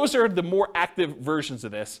 so those are the more active versions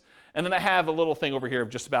of this. And then I have a little thing over here of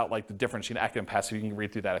just about like the difference between active and passive. You can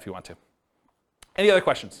read through that if you want to. Any other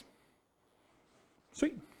questions?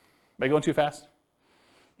 Sweet. Am I going too fast?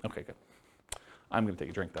 Okay, good. I'm going to take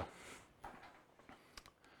a drink though.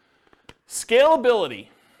 Scalability.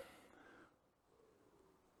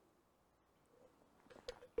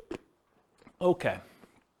 Okay.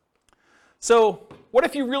 So what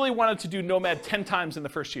if you really wanted to do Nomad 10 times in the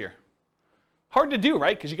first year? Hard to do,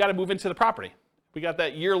 right? Because you got to move into the property. We got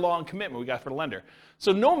that year-long commitment we got for the lender.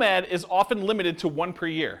 So Nomad is often limited to one per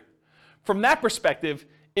year. From that perspective,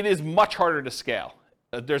 it is much harder to scale.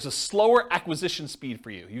 There's a slower acquisition speed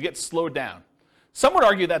for you. You get slowed down. Some would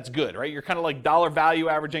argue that's good, right? You're kind of like dollar value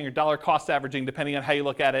averaging or dollar cost averaging, depending on how you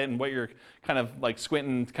look at it and what you're kind of like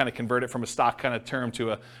squinting to kind of convert it from a stock kind of term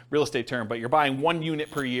to a real estate term. But you're buying 1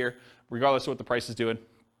 unit per year, regardless of what the price is doing.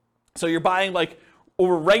 So you're buying like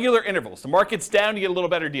over regular intervals. The market's down, you get a little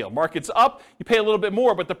better deal. Market's up, you pay a little bit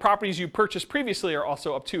more, but the properties you purchased previously are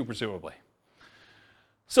also up too, presumably.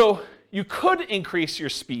 So you could increase your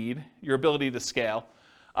speed, your ability to scale,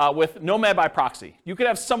 with Nomad by proxy. You could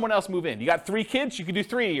have someone else move in. You got 3 kids, you can do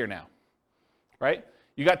 3 a year now, right?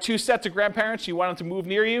 You got 2 sets of grandparents, you want them to move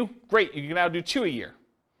near you, great, you can now do 2 a year.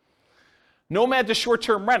 Nomad to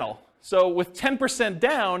short-term rental. So with 10%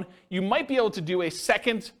 down, you might be able to do a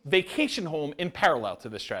second vacation home in parallel to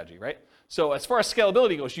this strategy, right? So as far as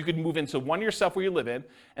scalability goes, you could move into one yourself where you live in,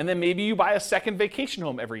 and then maybe you buy a second vacation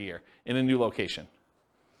home every year in a new location.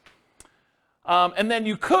 And then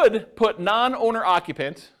you could put non-owner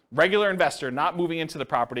occupant, regular investor, not moving into the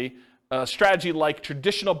property, a strategy like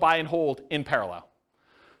traditional buy and hold in parallel.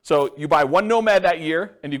 So you buy 1 Nomad that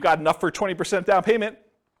year, and you've got enough for 20% down payment.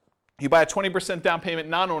 You buy a 20% down payment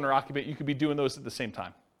non-owner occupant, you could be doing those at the same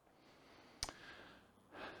time.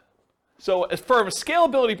 So as from a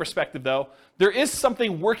scalability perspective, though, there is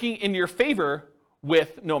something working in your favor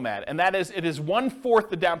with Nomad, and that is it is 1/4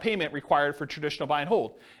 the down payment required for traditional buy and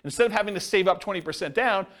hold. Instead of having to save up 20%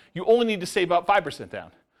 down, you only need to save up 5%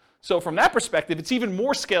 down. So from that perspective, it's even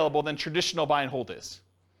more scalable than traditional buy and hold is.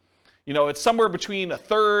 You know, it's somewhere between a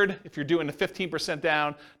third if you're doing the 15%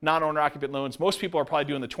 down non-owner occupant loans. Most people are probably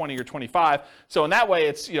doing the 20 or 25. So in that way,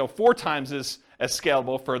 it's 4 times as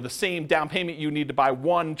scalable. For the same down payment you need to buy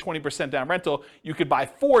 1 20% down rental, you could buy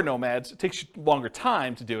 4 Nomads. It takes you longer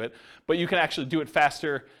time to do it, but you can actually do it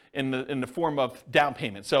faster in the form of down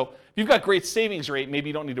payment. So if you've got great savings rate, maybe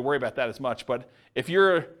you don't need to worry about that as much. But if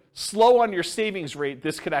you're slow on your savings rate,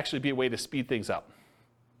 this could actually be a way to speed things up.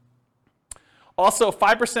 Also,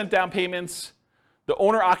 5% down payments, the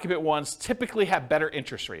owner-occupant ones typically have better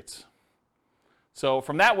interest rates. So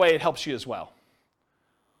from that way, it helps you as well.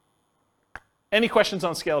 Any questions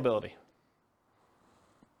on scalability?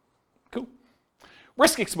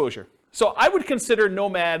 Risk exposure. So I would consider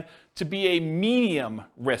Nomad to be a medium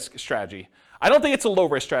risk strategy. I don't think it's a low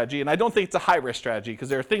risk strategy, and I don't think it's a high risk strategy, because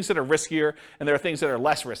there are things that are riskier and there are things that are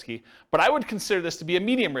less risky. But I would consider this to be a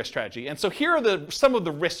medium risk strategy. And so here are some of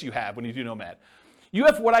the risks you have when you do Nomad. You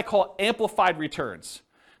have what I call amplified returns.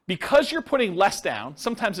 Because you're putting less down,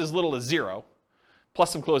 sometimes as little as 0,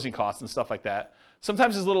 plus some closing costs and stuff like that,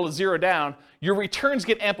 sometimes as little as 0 down, your returns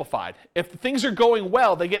get amplified. If things are going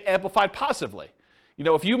well, they get amplified positively. You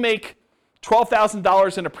know, if you make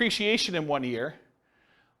 $12,000 in appreciation in 1 year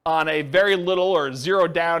on a very little or 0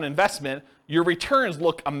 down investment, your returns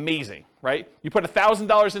look amazing, right? You put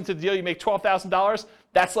 $1,000 into the deal, you make $12,000,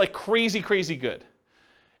 that's like crazy, crazy good.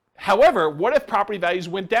 However, what if property values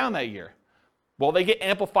went down that year? Well, they get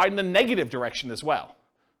amplified in the negative direction as well.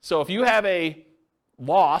 So if you have a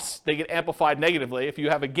loss, they get amplified negatively. If you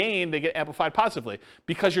have a gain, they get amplified positively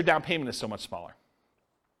because your down payment is so much smaller.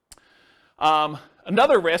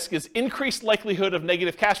 Another risk is increased likelihood of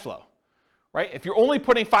negative cash flow, right? If you're only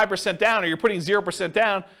putting 5% down or you're putting 0%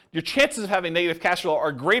 down, your chances of having negative cash flow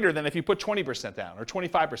are greater than if you put 20% down or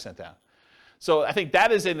 25% down. So I think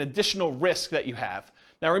that is an additional risk that you have.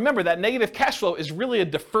 Now remember, that negative cash flow is really a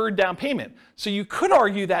deferred down payment. So you could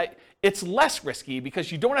argue that it's less risky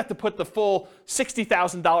because you don't have to put the full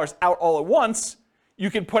 $60,000 out all at once.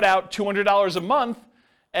 You can put out $200 a month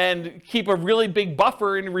and keep a really big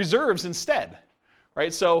buffer in reserves instead,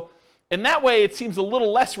 right? So in that way, it seems a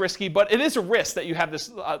little less risky, but it is a risk that you have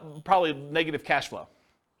this probably negative cash flow.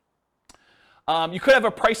 You could have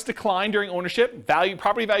a price decline during ownership.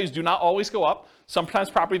 Property values do not always go up. Sometimes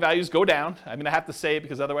property values go down. I mean, I have to say it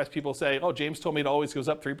because otherwise people say, oh, James told me it always goes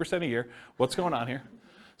up 3% a year. What's going on here?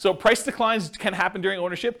 So price declines can happen during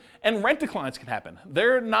ownership, and rent declines can happen.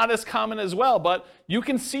 They're not as common as well, but you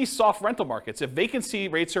can see soft rental markets. If vacancy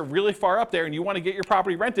rates are really far up there and you want to get your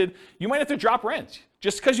property rented, you might have to drop rent.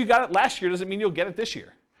 Just because you got it last year doesn't mean you'll get it this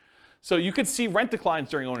year. So you could see rent declines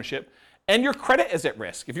during ownership, and your credit is at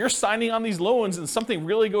risk. If you're signing on these loans and something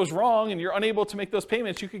really goes wrong and you're unable to make those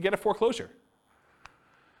payments, you could get a foreclosure.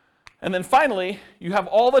 And then finally, you have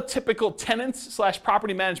all the typical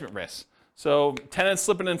tenants/property management risks. So tenants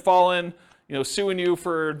slipping and falling, suing you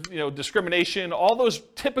for discrimination, all those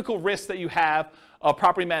typical risks that you have of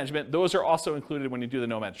property management, those are also included when you do the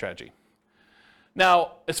Nomad strategy.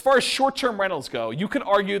 Now, as far as short-term rentals go, you could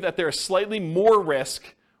argue that there's slightly more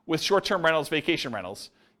risk with short-term rentals, vacation rentals.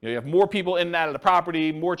 You have more people in and out of the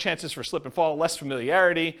property, more chances for slip and fall, less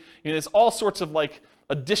familiarity. There's all sorts of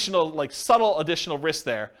additional, subtle additional risks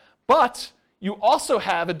there. But you also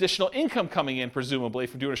have additional income coming in, presumably,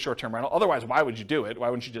 from doing a short-term rental. Otherwise, why would you do it? Why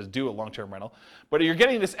wouldn't you just do a long-term rental? But you're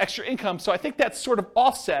getting this extra income, so I think that sort of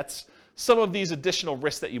offsets some of these additional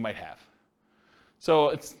risks that you might have.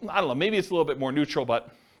 So I don't know, maybe it's a little bit more neutral,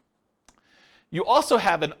 but you also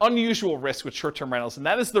have an unusual risk with short-term rentals, and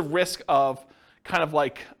that is the risk of kind of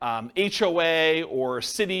like HOA or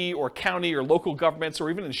city or county or local governments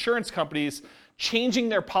or even insurance companies changing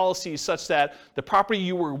their policies such that the property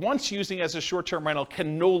you were once using as a short-term rental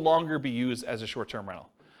can no longer be used as a short-term rental.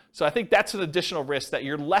 So I think that's an additional risk that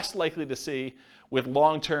you're less likely to see with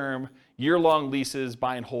long-term, year-long leases,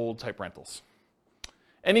 buy and hold type rentals.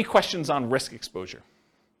 Any questions on risk exposure?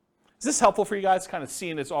 Is this helpful for you guys, kind of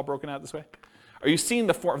seeing it's all broken out this way? Are you seeing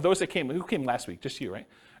the form, those that came, who came last week? Just you, right?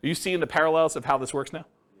 Are you seeing the parallels of how this works now?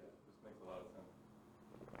 Yeah, this makes a lot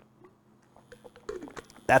of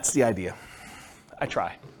sense. That's the idea. I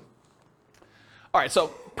try. All right, so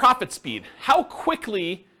profit speed. How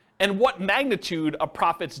quickly and what magnitude of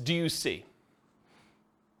profits do you see?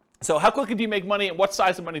 So how quickly do you make money and what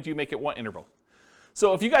size of money do you make at what interval?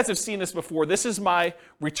 So if you guys have seen this before, this is my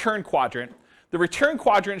return quadrant. The return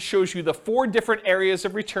quadrant shows you the 4 different areas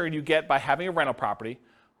of return you get by having a rental property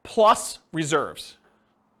plus reserves.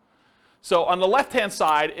 So on the left-hand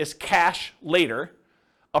side is cash later,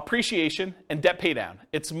 appreciation, and debt paydown.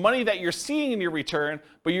 It's money that you're seeing in your return,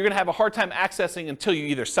 but you're going to have a hard time accessing until you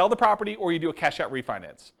either sell the property or you do a cash-out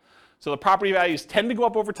refinance. So the property values tend to go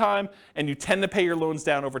up over time, and you tend to pay your loans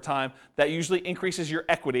down over time. That usually increases your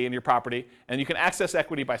equity in your property, and you can access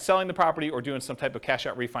equity by selling the property or doing some type of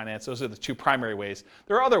cash-out refinance. Those are the 2 primary ways.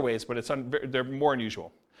 There are other ways, but they're more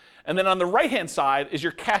unusual. And then on the right-hand side is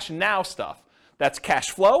your cash now stuff. That's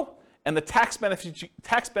cash flow and the tax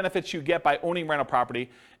benefits you get by owning rental property,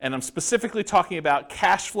 and I'm specifically talking about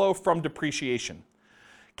cash flow from depreciation.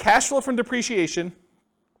 Cash flow from depreciation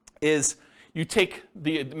is you take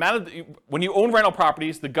the amount of, when you own rental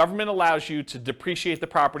properties, the government allows you to depreciate the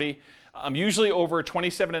property, usually over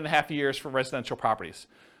 27 and a half years for residential properties.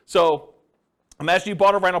 So imagine you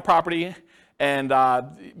bought a rental property And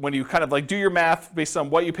when you kind of like do your math based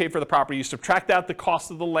on what you paid for the property, you subtract out the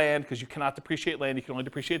cost of the land because you cannot depreciate land, you can only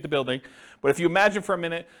depreciate the building. But if you imagine for a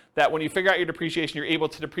minute that when you figure out your depreciation, you're able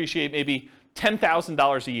to depreciate maybe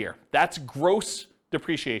 $10,000 a year. That's gross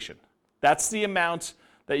depreciation. That's the amount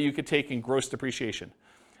that you could take in gross depreciation.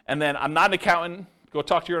 And then I'm not an accountant, go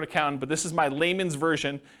talk to your own accountant, but this is my layman's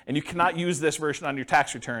version, and you cannot use this version on your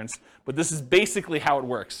tax returns, but this is basically how it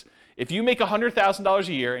works. If you make $100,000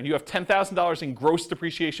 a year and you have $10,000 in gross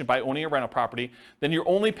depreciation by owning a rental property, then you're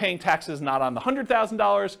only paying taxes not on the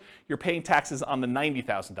 $100,000, you're paying taxes on the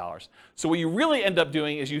 $90,000. So what you really end up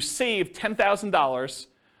doing is you save $10,000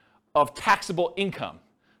 of taxable income.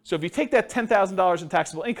 So if you take that $10,000 in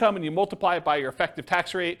taxable income and you multiply it by your effective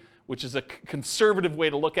tax rate, which is a conservative way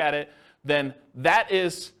to look at it, then that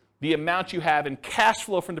is the amount you have in cash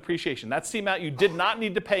flow from depreciation. That's the amount you did not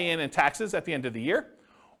need to pay in taxes at the end of the year,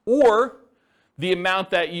 or the amount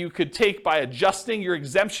that you could take by adjusting your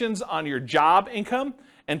exemptions on your job income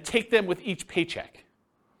and take them with each paycheck.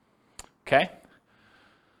 Okay?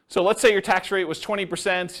 So let's say your tax rate was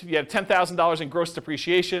 20%, you had $10,000 in gross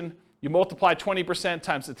depreciation, you multiply 20%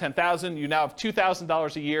 times the 10,000, you now have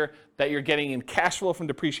 $2,000 a year that you're getting in cash flow from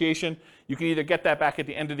depreciation. You can either get that back at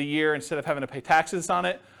the end of the year instead of having to pay taxes on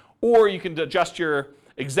it, or you can adjust your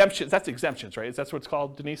exemptions. That's exemptions, right? That's what it's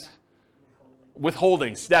called, Denise?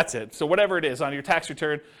 Withholdings, that's it. So whatever it is on your tax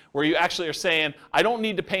return where you actually are saying, I don't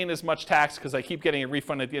need to pay in as much tax because I keep getting a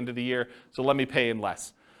refund at the end of the year, so let me pay in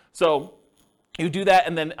less. So you do that,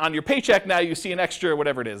 and then on your paycheck now you see an extra,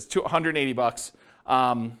 whatever it is,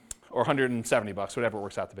 $180 or 170 bucks, whatever it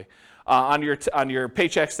works out to be, on your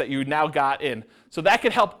paychecks that you now got in. So that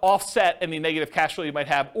could help offset any negative cash flow you might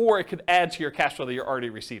have, or it could add to your cash flow that you're already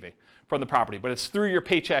receiving from the property. But it's through your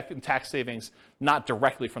paycheck and tax savings, not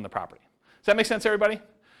directly from the property. Does that make sense, everybody?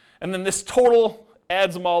 And then this total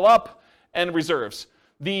adds them all up and reserves.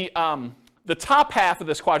 The top half of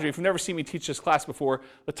this quadrant, if you've never seen me teach this class before,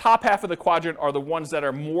 the top half of the quadrant are the ones that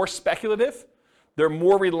are more speculative. They're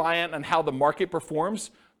more reliant on how the market performs.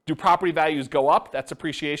 Do property values go up? That's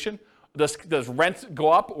appreciation. Does rent go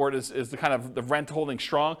up, or is the kind of the rent holding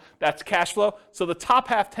strong? That's cash flow. So the top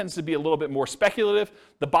half tends to be a little bit more speculative.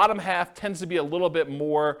 The bottom half tends to be a little bit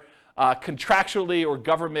more contractually or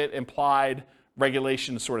government implied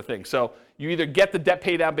regulation sort of thing. So you either get the debt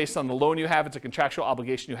pay down based on the loan you have, it's a contractual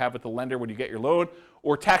obligation you have with the lender when you get your loan,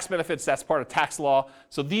 or tax benefits, that's part of tax law.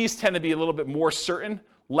 So these tend to be a little bit more certain,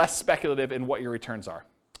 less speculative in what your returns are.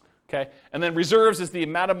 Okay? And then reserves is the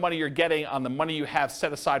amount of money you're getting on the money you have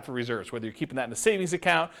set aside for reserves, whether you're keeping that in a savings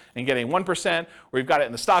account and getting 1%, or you've got it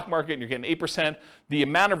in the stock market and you're getting 8%. The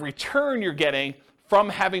amount of return you're getting from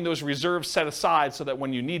having those reserves set aside so that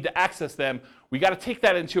when you need to access them, we got to take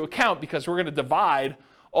that into account because we're going to divide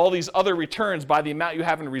all these other returns by the amount you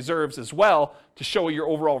have in reserves as well to show what your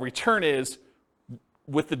overall return is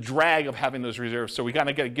with the drag of having those reserves. So we got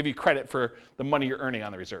to give you credit for the money you're earning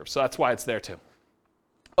on the reserves. So that's why it's there too.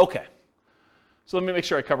 Okay, so let me make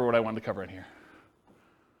sure I cover what I wanted to cover in here.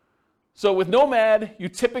 So with Nomad, you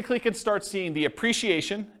typically can start seeing the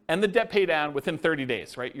appreciation and the debt pay down within 30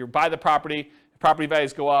 days, right? You buy the property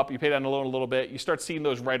values go up, you pay down the loan a little bit, you start seeing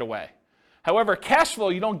those right away. However, cash flow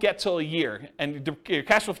you don't get till a year, and your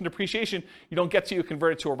cash flow from depreciation you don't get till you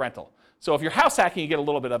convert it to a rental. So if you're house hacking, you get a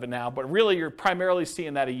little bit of it now, but really you're primarily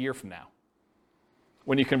seeing that a year from now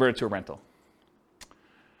when you convert it to a rental.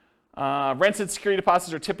 Rents and security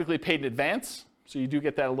deposits are typically paid in advance, so you do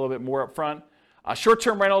get that a little bit more up front.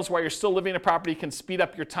 Short-term rentals, while you're still living in a property, can speed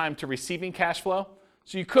up your time to receiving cash flow.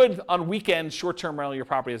 So you could, on weekends, short-term rental your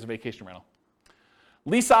property as a vacation rental.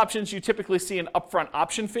 Lease options, you typically see an upfront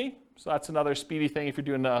option fee. So that's another speedy thing if you're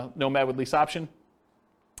doing a Nomad with lease option.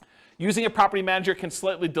 Using a property manager can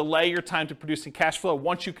slightly delay your time to producing cash flow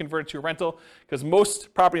once you convert it to a rental, because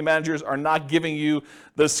most property managers are not giving you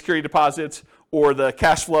the security deposits or the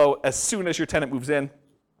cash flow as soon as your tenant moves in.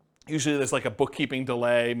 Usually there's like a bookkeeping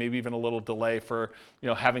delay, maybe even a little delay for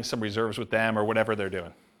having some reserves with them or whatever they're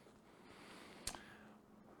doing.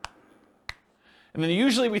 And then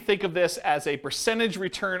usually we think of this as a percentage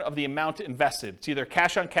return of the amount invested. It's either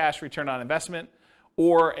cash on cash return on investment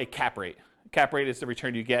or a cap rate. Cap rate is the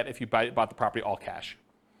return you get if you bought the property all cash.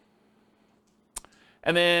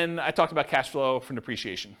 And then I talked about cash flow from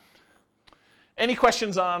depreciation. Any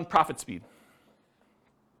questions on profit speed?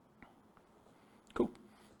 Cool.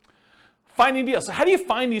 Finding deals. So how do you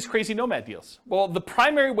find these crazy Nomad deals? Well, the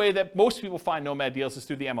primary way that most people find Nomad deals is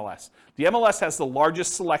through the MLS. The MLS has the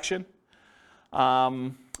largest selection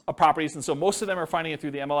of properties, and so most of them are finding it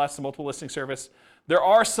through the MLS, the multiple listing service. There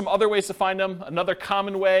are some other ways to find them. Another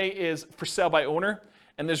common way is for sale by owner,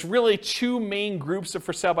 And there's really two main groups of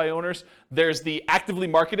for sale by owners. There's the actively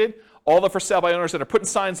marketed, all the for sale by owners that are putting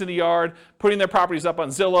signs in the yard, putting their properties up on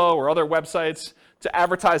Zillow or other websites to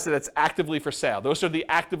advertise that it's actively for sale. Those are the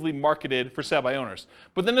actively marketed for sale by owners.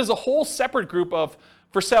 But then there's a whole separate group of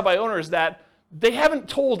for sale by owners that they haven't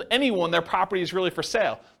told anyone their property is really for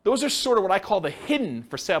sale. Those are sort of what I call the hidden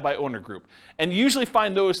for sale by owner group. And you usually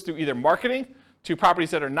find those through either marketing to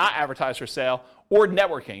properties that are not advertised for sale or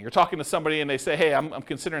networking. You're talking to somebody and they say, hey, I'm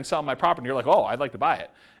considering selling my property. You're like, oh, I'd like to buy it.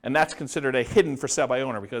 And that's considered a hidden for sale by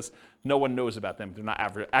owner because no one knows about them. They're not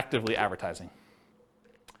actively advertising.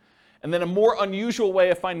 And then a more unusual way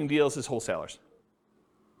of finding deals is wholesalers.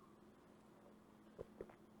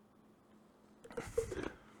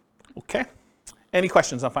 Okay. Any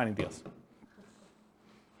questions on finding deals?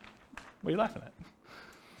 What are you laughing at?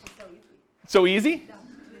 So easy.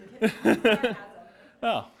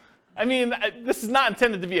 Oh. I mean, this is not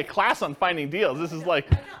intended to be a class on finding deals. This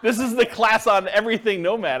is the class on everything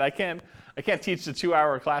Nomad. I can't teach the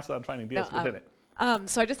 2-hour class on finding deals within it.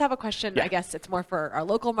 So I just have a question. Yeah. I guess it's more for our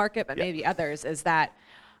local market, but maybe others, is that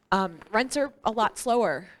rents are a lot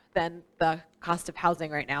slower than the cost of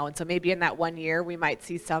housing right now. And so maybe in that 1 year, we might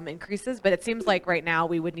see some increases. But it seems like right now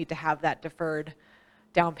we would need to have that deferred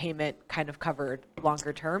down payment kind of covered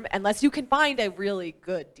longer term, unless you can find a really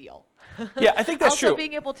good deal. Yeah, I think that's also, true.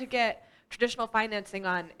 being able to get traditional financing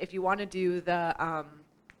on, if you want to do the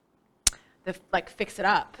like fix it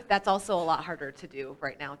up, that's also a lot harder to do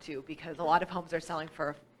right now too, because a lot of homes are selling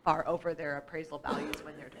for far over their appraisal values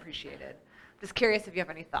when they're depreciated. Just curious if you have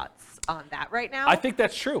any thoughts on that right now. I think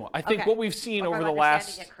that's true. I think what we've seen over the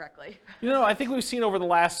last, it correctly. I think we've seen over the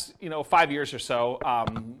last, 5 years or so,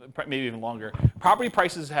 maybe even longer, property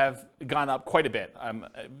prices have gone up quite a bit,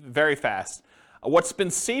 very fast. What's been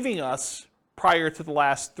saving us prior to the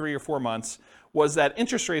last 3 or 4 months was that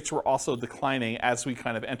interest rates were also declining as we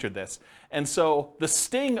kind of entered this. And so the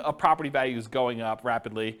sting of property values going up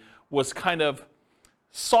rapidly was kind of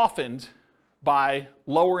softened by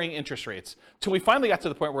lowering interest rates till we finally got to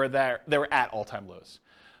the point where they were at all-time lows.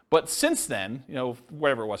 But since then,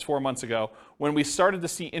 whatever it was, 4 months ago, when we started to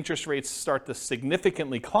see interest rates start to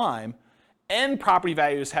significantly climb, and property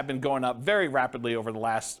values have been going up very rapidly over the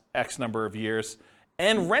last X number of years,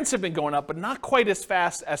 and rents have been going up, but not quite as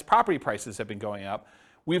fast as property prices have been going up,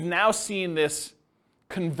 we've now seen this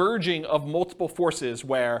converging of multiple forces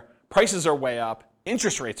where prices are way up,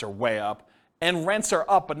 interest rates are way up, and rents are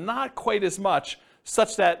up, but not quite as much,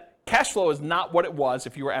 such that cash flow is not what it was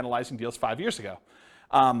if you were analyzing deals 5 years ago.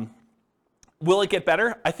 Will it get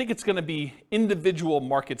better? I think it's going to be individual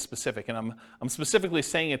market specific, and I'm specifically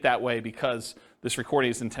saying it that way because this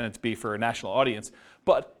recording is intended to be for a national audience.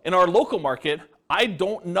 But in our local market, I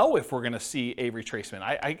don't know if we're going to see a retracement.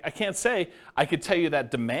 I can't say. I could tell you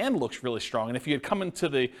that demand looks really strong, and if you had come into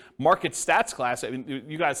the market stats class, I mean,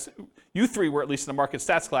 you three were at least in the market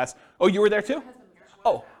stats class. Oh, you were there too?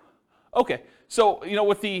 Oh, okay. So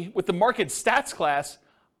with the market stats class,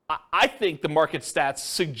 I think the market stats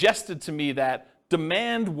suggested to me that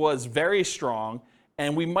demand was very strong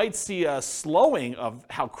and we might see a slowing of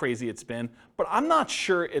how crazy it's been, but I'm not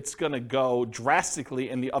sure it's going to go drastically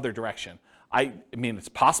in the other direction. I mean, it's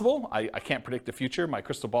possible. I can't predict the future. My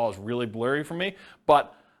crystal ball is really blurry for me,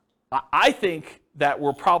 but I think that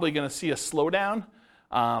we're probably going to see a slowdown,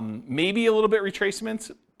 maybe a little bit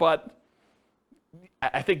retracement, but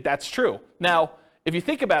I think that's true. Now, if you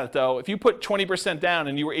think about it, though, if you put 20% down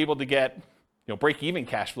and you were able to get break-even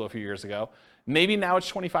cash flow a few years ago, maybe now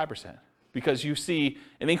it's 25% because you see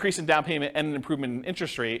an increase in down payment and an improvement in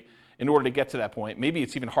interest rate in order to get to that point. Maybe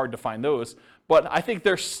it's even hard to find those. But I think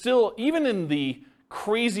there's still, even in the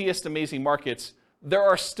craziest, amazing markets, there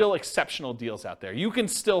are still exceptional deals out there. You can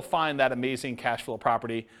still find that amazing cash flow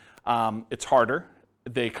property. It's harder.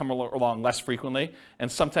 They come along less frequently,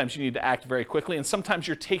 and sometimes you need to act very quickly, and sometimes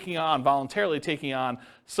you're voluntarily taking on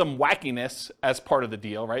some wackiness as part of the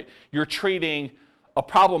deal, right? You're trading a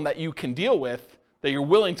problem that you can deal with, that you're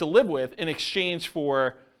willing to live with, in exchange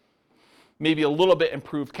for maybe a little bit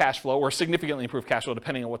improved cash flow or significantly improved cash flow,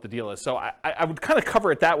 depending on what the deal is. So I would kind of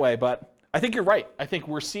cover it that way, but I think you're right. I think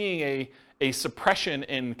we're seeing a suppression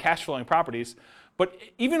in cash flowing properties, but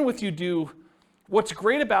even with what's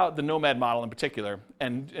great about the Nomad model in particular,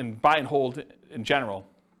 and buy and hold in general,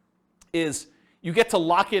 is you get to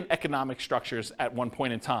lock in economic structures at one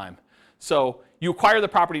point in time. So you acquire the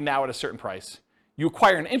property now at a certain price. You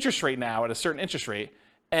acquire an interest rate now at a certain interest rate.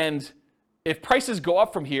 And if prices go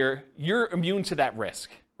up from here, you're immune to that risk,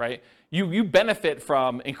 right? You benefit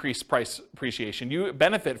from increased price appreciation. You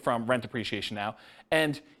benefit from rent appreciation now,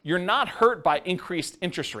 and you're not hurt by increased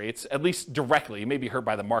interest rates, at least directly. You may be hurt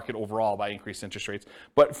by the market overall by increased interest rates,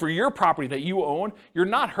 but for your property that you own, you're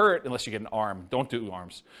not hurt unless you get an ARM. Don't do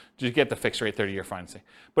ARMs. Just get the fixed rate 30-year financing.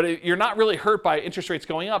 But you're not really hurt by interest rates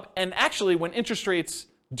going up, and actually when interest rates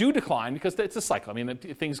do decline, because it's a cycle. I mean,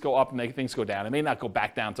 things go up and things go down. It may not go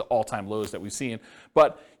back down to all-time lows that we've seen,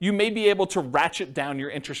 but you may be able to ratchet down your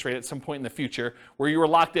interest rate at some point in the future where you were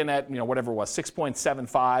locked in at, whatever it was,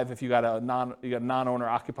 6.75 if you got a non-owner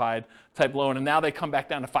occupied type loan, and now they come back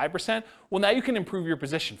down to 5%. Well, now you can improve your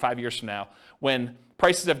position 5 years from now when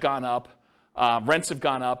prices have gone up, rents have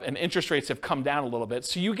gone up, and interest rates have come down a little bit.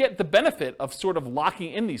 So you get the benefit of sort of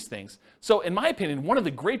locking in these things. So in my opinion, one of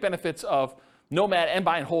the great benefits of Nomad and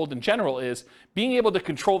buy and hold in general is being able to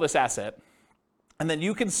control this asset, and then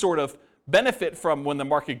you can sort of benefit from when the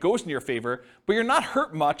market goes in your favor, but you're not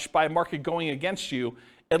hurt much by a market going against you,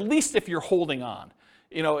 at least if you're holding on.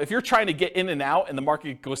 If you're trying to get in and out and the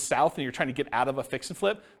market goes south and you're trying to get out of a fix and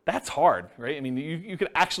flip, that's hard, right? I mean, you could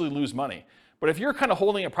actually lose money. But if you're kind of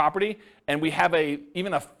holding a property and we have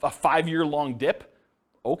even a 5-year long dip,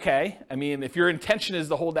 okay. I mean, if your intention is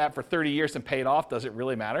to hold that for 30 years and pay it off, does it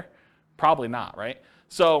really matter? Probably not, right?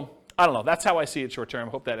 So I don't know. That's how I see it short term.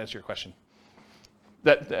 Hope that answered your question.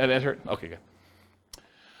 That answered? Okay, good.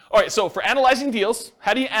 All right, so for analyzing deals,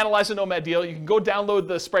 how do you analyze a Nomad deal? You can go download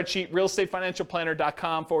the spreadsheet,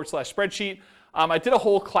 realestatefinancialplanner.com/spreadsheet. I did a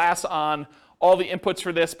whole class on all the inputs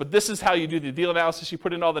for this, but this is how you do the deal analysis. You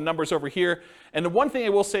put in all the numbers over here. And the one thing I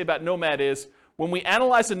will say about Nomad is when we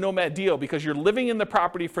analyze a Nomad deal, because you're living in the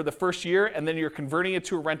property for the first year and then you're converting it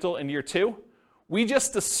to a rental in year 2, we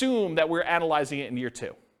just assume that we're analyzing it in year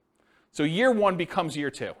 2. So year 1 becomes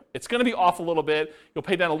year 2. It's going to be off a little bit. You'll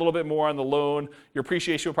pay down a little bit more on the loan. Your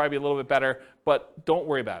appreciation will probably be a little bit better, but don't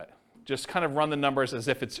worry about it. Just kind of run the numbers as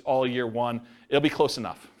if it's all year 1. It'll be close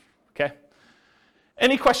enough, okay?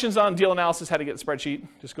 Any questions on deal analysis, how to get the spreadsheet?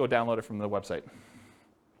 Just go download it from the website.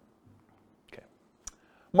 Okay.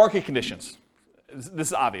 Market conditions. This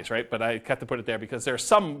is obvious, right? But I had to put it there because there are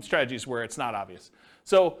some strategies where it's not obvious.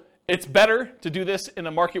 So it's better to do this in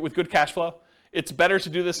a market with good cash flow. It's better to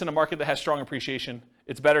do this in a market that has strong appreciation.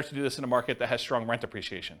 It's better to do this in a market that has strong rent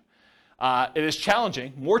appreciation. It is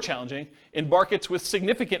challenging, more challenging, in markets with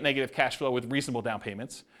significant negative cash flow with reasonable down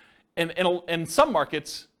payments. And in some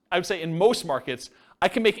markets, I would say in most markets, I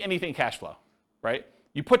can make anything cash flow, right?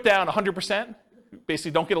 You put down 100%,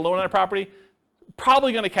 basically don't get a loan on a property,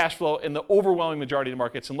 probably going to cash flow in the overwhelming majority of the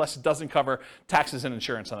markets unless it doesn't cover taxes and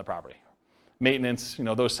insurance on the property. Maintenance,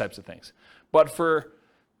 those types of things. But for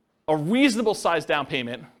a reasonable size down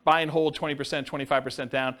payment, buy and hold 20%, 25%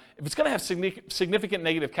 down, if it's going to have significant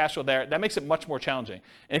negative cash flow there, that makes it much more challenging.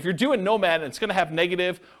 And if you're doing Nomad and it's going to have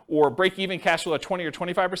negative or break-even cash flow at 20 or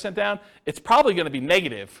 25% down, it's probably going to be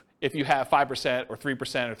negative if you have 5% or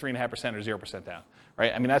 3% or 3.5% or 0% down,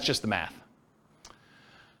 right? I mean, that's just the math.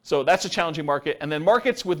 So that's a challenging market. And then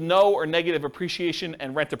markets with no or negative appreciation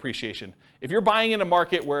and rent appreciation. If you're buying in a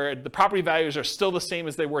market where the property values are still the same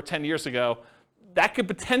as they were 10 years ago, that could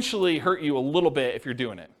potentially hurt you a little bit if you're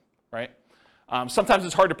doing it, right? Sometimes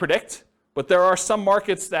it's hard to predict, but there are some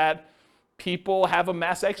markets that people have a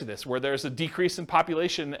mass exodus where there's a decrease in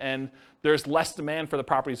population and there's less demand for the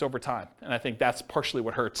properties over time. And I think that's partially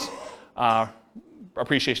what hurts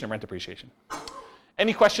appreciation and rent appreciation.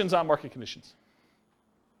 Any questions on market conditions?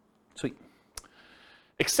 Sweet.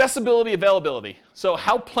 Accessibility, availability. So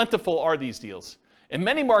how plentiful are these deals? In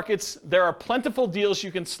many markets, there are plentiful deals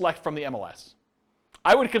you can select from the MLS.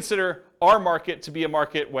 I would consider our market to be a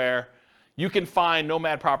market where you can find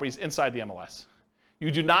Nomad properties inside the MLS. You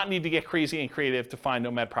do not need to get crazy and creative to find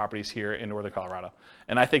Nomad properties here in Northern Colorado.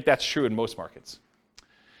 And I think that's true in most markets.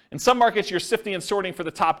 In some markets, you're sifting and sorting for the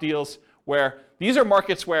top deals where these are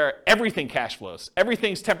markets where everything cash flows.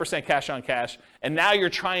 Everything's 10% cash on cash. And now you're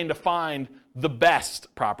trying to find the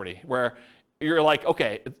best property where you're like,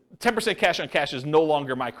 okay, 10% cash on cash is no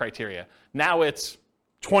longer my criteria. Now it's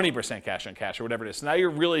 20% cash on cash or whatever it is. So now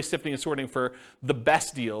you're really sifting and sorting for the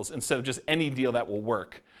best deals instead of just any deal that will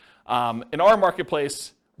work. In our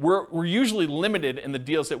marketplace, we're usually limited in the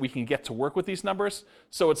deals that we can get to work with these numbers.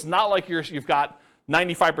 So it's not like you've got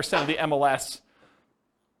 95% of the MLS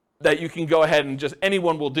that you can go ahead and just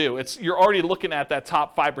anyone will do. You're already looking at that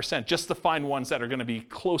top 5% just to find ones that are going to be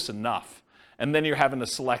close enough. And then you're having to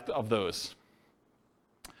select of those.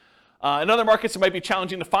 In other markets, it might be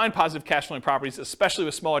challenging to find positive cash flowing properties, especially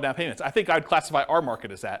with smaller down payments. I think I'd classify our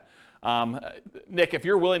market as that. Nick, if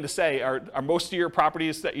you're willing to say, are most of your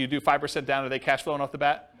properties that you do 5% down, are they cash flowing off the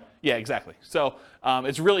bat? Yeah, exactly. So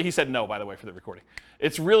it's really, he said no, by the way, for the recording.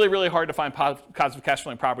 It's really, really hard to find positive cash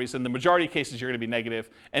flowing properties. In the majority of cases, you're going to be negative,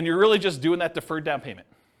 and you're really just doing that deferred down payment.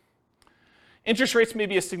 Interest rates may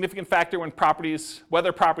be a significant factor when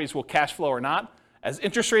whether properties will cash flow or not. As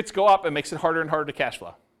interest rates go up, it makes it harder and harder to cash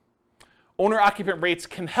flow. Owner-occupant rates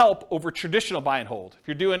can help over traditional buy and hold. If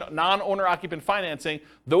you're doing non-owner-occupant financing,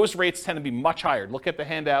 those rates tend to be much higher. Look at the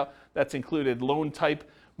handout that's included, loan type,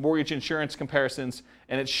 mortgage insurance comparisons,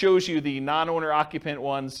 and it shows you the non-owner-occupant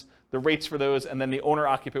ones, the rates for those, and then the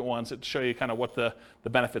owner-occupant ones that show you kind of what the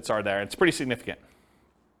benefits are there. It's pretty significant.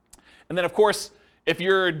 And then, of course, if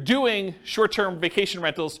you're doing short-term vacation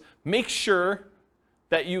rentals, make sure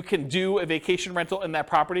that you can do a vacation rental in that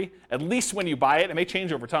property, at least when you buy it. It may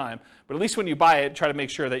change over time, but at least when you buy it, try to make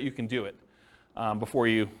sure that you can do it before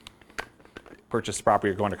you purchase the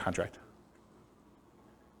property or go under contract.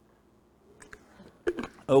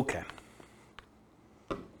 Okay.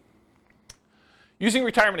 Using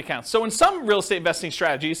retirement accounts. So in some real estate investing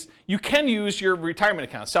strategies, you can use your retirement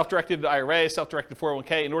account, self-directed IRA, self-directed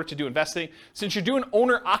 401k, in order to do investing. Since you're doing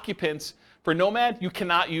owner-occupants for Nomad, you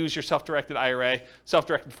cannot use your self-directed IRA,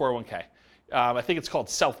 self-directed 401k. I think it's called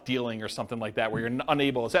self-dealing or something like that, where you're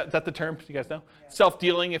unable. Is that the term? Do you guys know? Yeah.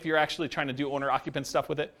 Self-dealing, if you're actually trying to do owner-occupant stuff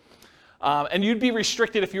with it. And you'd be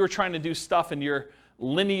restricted if you were trying to do stuff in your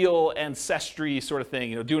lineal ancestry sort of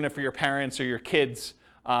thing, doing it for your parents or your kids.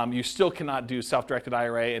 You still cannot do self-directed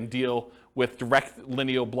IRA and deal with direct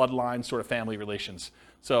lineal bloodline sort of family relations.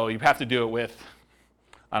 So you have to do it with,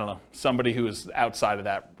 I don't know, somebody who is outside of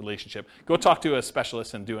that relationship. Go talk to a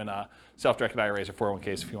specialist in doing self-directed IRAs or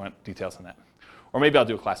 401ks if you want details on that. Or maybe I'll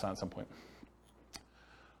do a class on it at some point.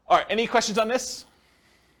 All right, any questions on this?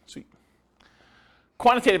 Sweet.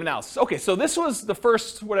 Quantitative analysis. Okay, so this was the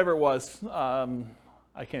first, whatever it was.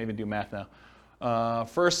 I can't even do math now.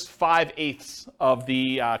 First 5/8 of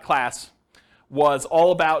the class was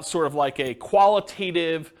all about sort of like a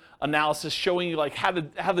qualitative analysis showing you like how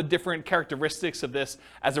the different characteristics of this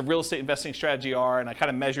as a real estate investing strategy are, and I kind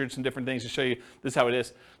of measured some different things to show you this is how it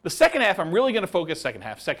is. The second half, I'm really going to focus, second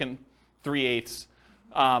 3/8,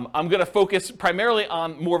 I'm going to focus primarily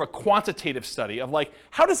on more of a quantitative study of like,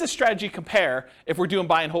 how does this strategy compare if we're doing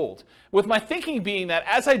buy and hold? With my thinking being that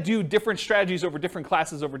as I do different strategies over different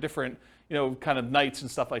classes, over different kind of nights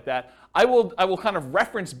and stuff like that, I will kind of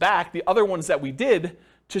reference back the other ones that we did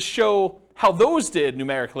to show how those did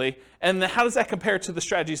numerically, and then how does that compare to the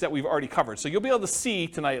strategies that we've already covered. So you'll be able to see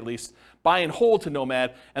tonight at least buy and hold to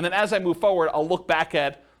Nomad, and then as I move forward, I'll look back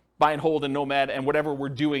at buy and hold and Nomad and whatever we're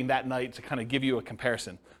doing that night to kind of give you a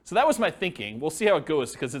comparison. So that was my thinking. We'll see how it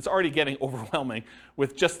goes because it's already getting overwhelming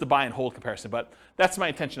with just the buy and hold comparison, but that's my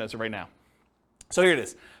intention as of right now. So here it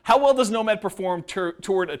is. How well does Nomad perform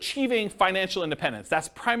toward achieving financial independence? That's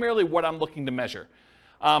primarily what I'm looking to measure.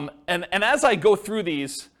 And as I go through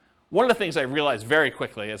these, one of the things I realized very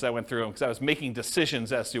quickly as I went through them, because I was making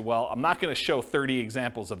decisions as to, well, I'm not going to show 30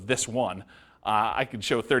 examples of this one. I could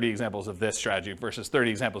show 30 examples of this strategy versus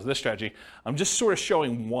 30 examples of this strategy. I'm just sort of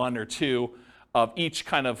showing one or two of each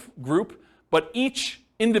kind of group, but each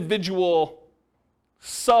individual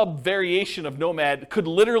sub-variation of Nomad could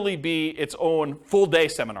literally be its own full-day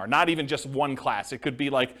seminar, not even just one class. It could be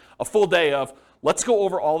like a full day of, let's go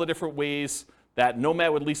over all the different ways that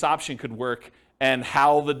Nomad with lease option could work and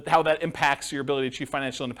how that impacts your ability to achieve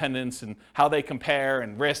financial independence and how they compare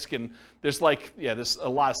and risk. And there's there's a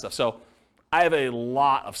lot of stuff. So I have a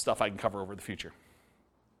lot of stuff I can cover over the future.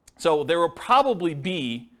 So there will probably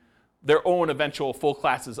be their own eventual full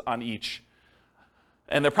classes on each.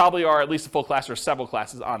 And there probably are at least a full class or several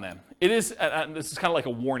classes on them. It is, and this is kind of like a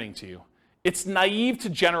warning to you. It's naive to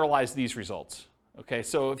generalize these results. Okay,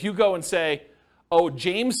 so if you go and say, oh,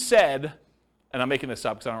 James said, and I'm making this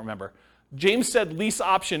up because I don't remember, James said lease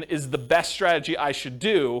option is the best strategy I should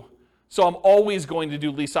do, so I'm always going to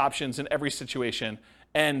do lease options in every situation.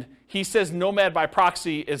 And he says Nomad by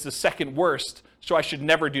proxy is the second worst, so I should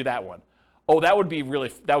never do that one. Oh, that would be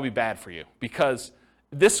bad for you, because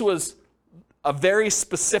this was a very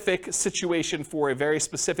specific situation for a very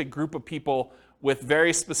specific group of people with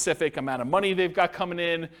very specific amount of money they've got coming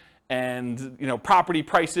in, and property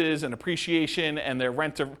prices and appreciation and their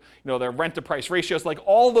rent to price ratios. Like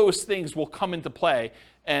all those things will come into play.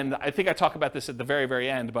 And I think I talk about this at the very, very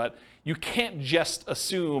end, but you can't just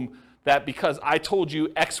assume that because I told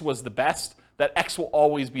you X was the best, that X will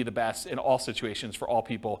always be the best in all situations for all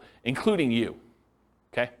people, including you.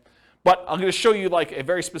 Okay? But I'm going to show you like a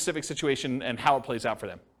very specific situation and how it plays out for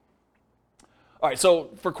them. All right,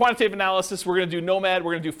 so for quantitative analysis, we're going to do Nomad.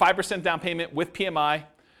 We're going to do 5% down payment with PMI.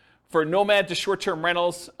 For Nomad to short-term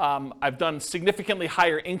rentals, I've done significantly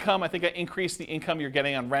higher income. I think I increased the income you're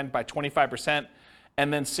getting on rent by 25%,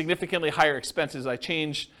 and then significantly higher expenses. I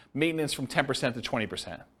changed maintenance from 10% to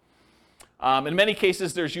 20%. In many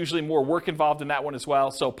cases, there's usually more work involved in that one as well.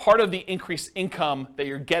 So part of the increased income that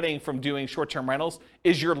you're getting from doing short-term rentals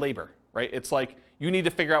is your labor, right? It's like you need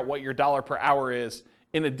to figure out what your dollar per hour is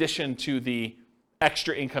in addition to the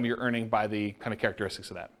extra income you're earning by the kind of characteristics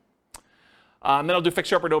of that. Then I'll do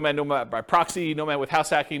fixer upper Nomad, Nomad by proxy, Nomad with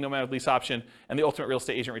house hacking, Nomad with lease option, and the ultimate real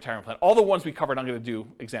estate agent retirement plan. All the ones we covered I'm going to do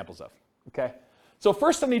examples of. Okay. So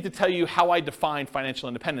first I need to tell you how I define financial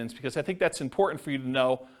independence, because I think that's important for you to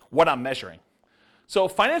know what I'm measuring. So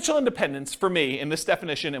financial independence for me in this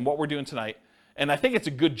definition and what we're doing tonight, and I think it's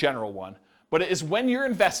a good general one, but it is when your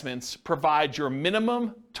investments provide your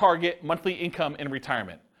minimum target monthly income in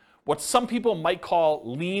retirement. What some people might call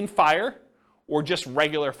lean FIRE or just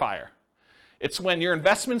regular FIRE. It's when your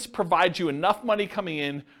investments provide you enough money coming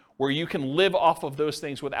in where you can live off of those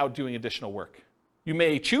things without doing additional work. You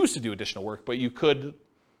may choose to do additional work, but you could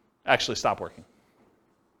actually stop working.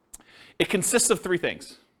 It consists of three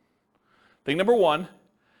things. Thing number one,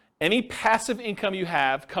 any passive income you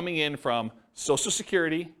have coming in from Social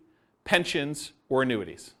Security, pensions, or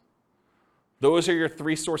annuities. Those are your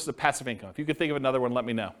three sources of passive income. If you could think of another one, let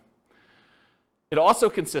me know. It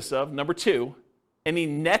also consists of, number two, any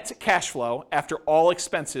net cash flow after all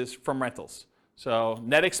expenses from rentals. So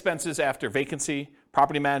net expenses after vacancy,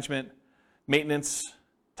 property management, maintenance,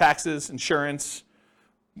 taxes, insurance,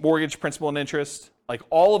 mortgage, principal, and interest. Like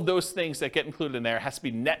all of those things that get included in there has to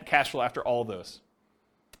be net cash flow after all of those.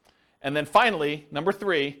 And then finally, number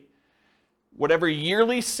three, whatever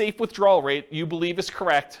yearly safe withdrawal rate you believe is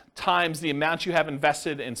correct times the amount you have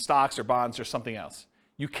invested in stocks or bonds or something else.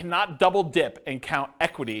 You cannot double dip and count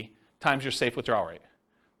equity times your safe withdrawal rate.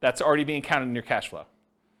 That's already being counted in your cash flow.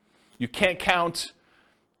 You can't count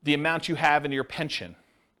the amount you have in your pension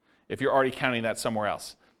if you're already counting that somewhere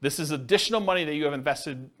else. This is additional money that you have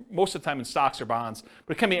invested most of the time in stocks or bonds,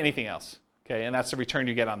 but it can be anything else, okay? And that's the return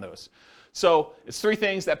you get on those. So it's three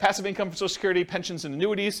things: that passive income from Social Security, pensions, and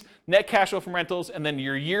annuities, net cash flow from rentals, and then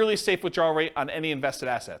your yearly safe withdrawal rate on any invested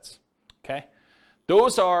assets, okay?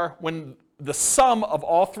 Those are when the sum of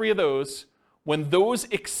all three of those, when those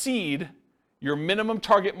exceed your minimum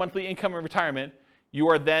target monthly income in retirement, you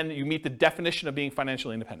meet the definition of being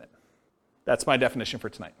financially independent. That's my definition for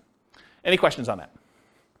tonight. Any questions on that?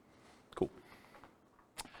 Cool.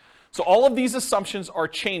 So all of these assumptions are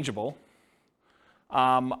changeable.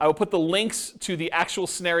 I will put the links to the actual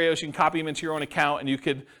scenarios. You can copy them into your own account, and you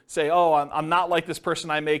could say, oh, I'm not like this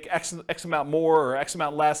person. I make X amount more or X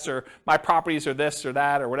amount less, or my properties are this or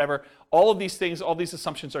that or whatever. All of these things, all these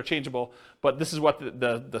assumptions are changeable, but this is what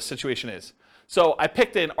the situation is. So I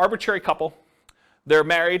picked an arbitrary couple. They're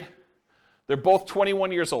married. They're both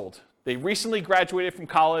 21 years old. They recently graduated from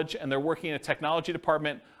college, and they're working in a technology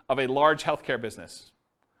department of a large healthcare business.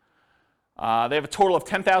 They have a total of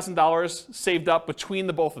 $10,000 saved up between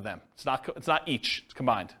the both of them. It's not each, it's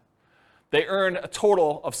combined. They earn a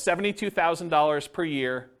total of $72,000 per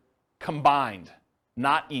year combined,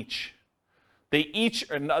 not each.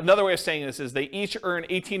 Another way of saying this is they each earn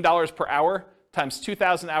 $18 per hour times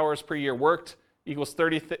 2,000 hours per year worked equals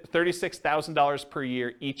 $36,000 per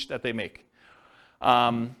year each that they make.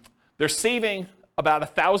 They're saving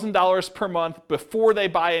about $1,000 per month before they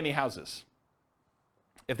buy any houses.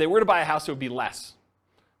 If they were to buy a house, it would be less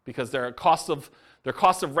because their cost of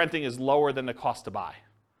renting is lower than the cost to buy.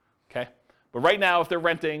 Okay? But right now, if they're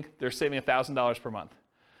renting, they're saving $1,000 per month.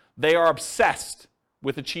 They are obsessed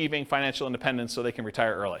with achieving financial independence so they can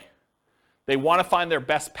retire early. They want to find their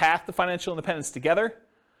best path to financial independence together.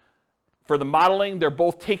 For the modeling, they're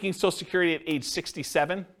both taking Social Security at age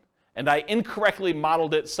 67, and I incorrectly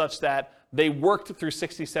modeled it such that they worked through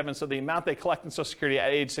 67, so the amount they collect in Social Security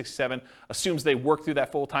at age 67 assumes they work through that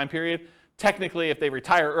full time period. Technically, if they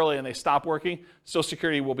retire early and they stop working, Social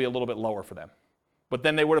Security will be a little bit lower for them. But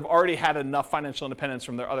then they would have already had enough financial independence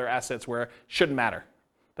from their other assets where it shouldn't matter.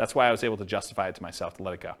 That's why I was able to justify it to myself to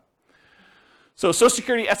let it go. So Social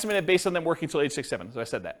Security estimated based on them working until age 67, so I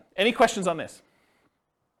said that. Any questions on this?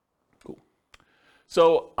 Cool.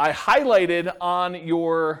 So I highlighted on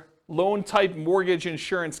your loan type mortgage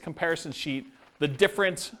insurance comparison sheet the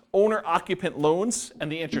different owner-occupant loans and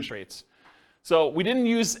the interest rates. So we didn't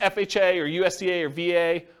use FHA or USDA or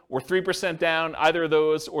VA or 3% down, either of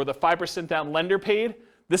those, or the 5% down lender paid.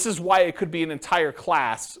 This is why it could be an entire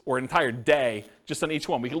class or an entire day just on each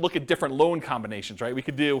one. We could look at different loan combinations, right? We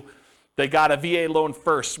could do They got a VA loan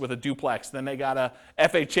first with a duplex, then they got a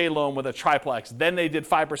FHA loan with a triplex, then they did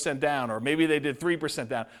 5% down, or maybe they did 3%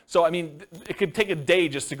 down. So, I mean, it could take a day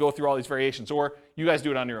just to go through all these variations, or you guys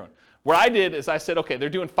do it on your own. What I did is I said, okay, they're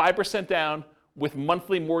doing 5% down with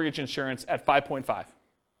monthly mortgage insurance at 5.5.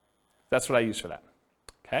 That's what I use for that,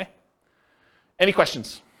 okay? Any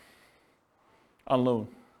questions on loan?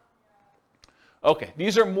 Okay,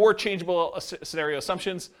 these are more changeable scenario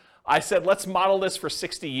assumptions. I said, let's model this for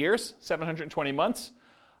 60 years, 720 months.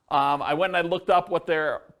 I went and I looked up what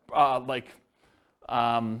their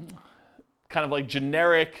kind of like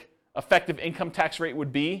generic effective income tax rate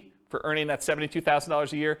would be for earning that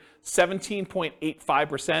 $72,000 a year.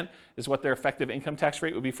 17.85% is what their effective income tax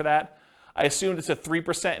rate would be for that. I assumed it's a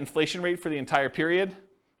 3% inflation rate for the entire period.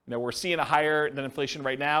 You know, we're seeing a higher than inflation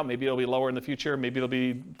right now. Maybe it'll be lower in the future. Maybe it'll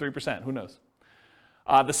be 3%. Who knows?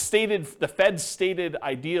 The Fed's stated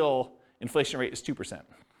ideal inflation rate is 2%,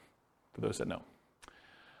 for those that know.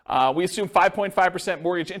 We assume 5.5%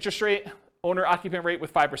 mortgage interest rate, owner-occupant rate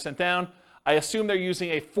with 5% down. I assume they're using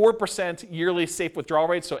a 4% yearly safe withdrawal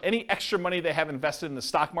rate. So any extra money they have invested in the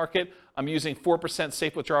stock market, I'm using 4%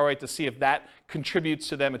 safe withdrawal rate to see if that contributes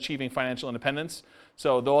to them achieving financial independence.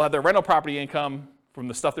 So they'll have their rental property income from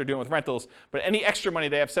the stuff they're doing with rentals, but any extra money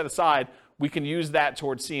they have set aside, we can use that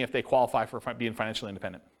towards seeing if they qualify for being financially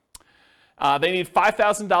independent. They need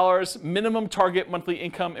 $5,000 minimum target monthly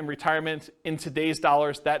income in retirement in today's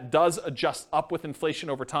dollars. That does adjust up with inflation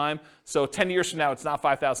over time. So 10 years from now, it's not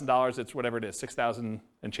 $5,000, it's whatever it is, $6,000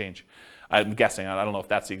 and change. I'm guessing, I don't know if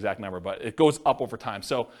that's the exact number, but it goes up over time.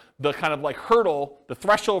 So the kind of like hurdle, the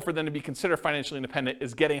threshold for them to be considered financially independent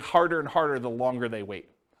is getting harder and harder the longer they wait.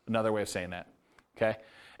 Another way of saying that, okay?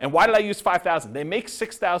 And why did I use 5,000? They make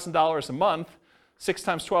 $6,000 a month. 6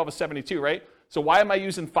 times 12 is 72, right? So why am I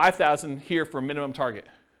using 5,000 here for minimum target?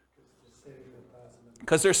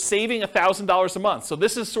 Because they're saving $1,000 a month. So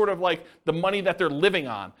this is sort of like the money that they're living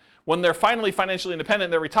on. When they're finally financially independent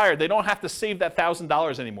and they're retired, they don't have to save that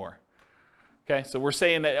 $1,000 anymore. Okay, so we're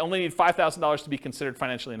saying that they only need $5,000 to be considered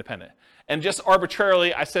financially independent. And just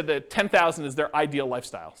arbitrarily, I said that 10,000 is their ideal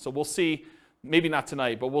lifestyle. So we'll see, maybe not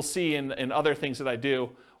tonight, but we'll see in other things that I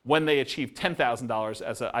do when they achieve $10,000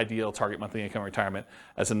 as an ideal target monthly income retirement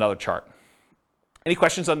as another chart. Any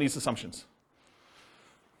questions on these assumptions?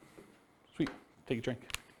 Sweet, take a drink.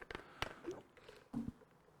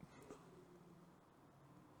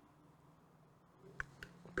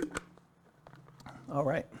 All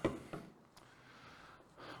right.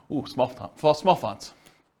 Ooh, small fonts.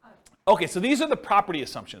 Okay, so these are the property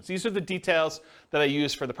assumptions. These are the details that I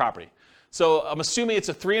use for the property. So I'm assuming it's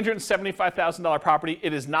a $375,000 property.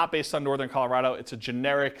 It is not based on Northern Colorado. It's a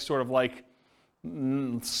generic sort of like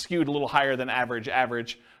skewed a little higher than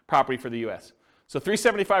average property for the U.S. So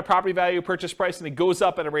 375 property value, purchase price, and it goes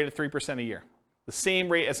up at a rate of 3% a year. The same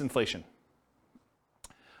rate as inflation.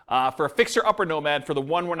 For a fixer-upper Nomad, for the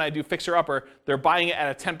one when I do fixer-upper, they're buying it at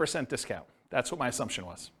a 10% discount. That's what my assumption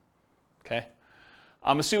was. Okay?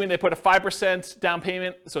 I'm assuming they put a 5% down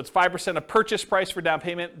payment, so it's 5% of purchase price for down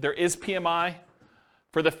payment. There is PMI.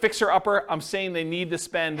 For the fixer-upper, I'm saying they need to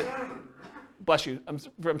spend, bless you,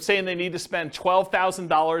 I'm saying they need to spend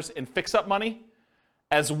 $12,000 in fix-up money,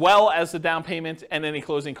 as well as the down payment and any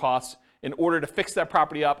closing costs in order to fix that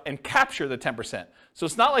property up and capture the 10%. So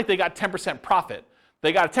it's not like they got 10% profit.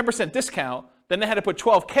 They got a 10% discount, then they had to put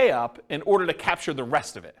 $12K up in order to capture the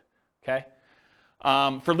rest of it, okay?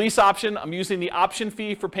 For lease option, I'm using the option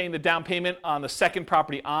fee for paying the down payment on the second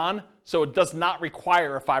property on, so it does not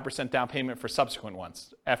require a 5% down payment for subsequent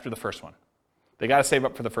ones after the first one. They got to save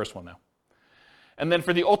up for the first one now. And then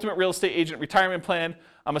for the ultimate real estate agent retirement plan,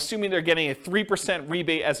 I'm assuming they're getting a 3%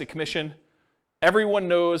 rebate as a commission. Everyone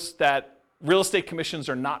knows that real estate commissions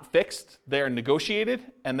are not fixed. They are negotiated,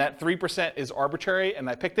 and that 3% is arbitrary, and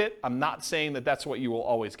I picked it. I'm not saying that that's what you will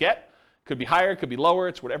always get. Could be higher, could be lower.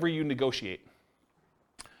 It's whatever you negotiate.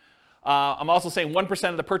 I'm also saying 1%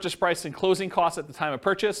 of the purchase price and closing costs at the time of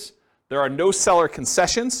purchase. There are no seller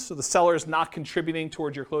concessions, so the seller is not contributing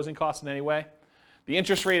towards your closing costs in any way. The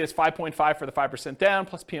interest rate is 5.5 for the 5% down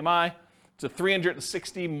plus PMI. It's a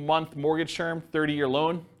 360-month mortgage term, 30-year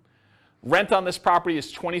loan. Rent on this property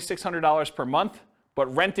is $2,600 per month,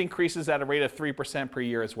 but rent increases at a rate of 3% per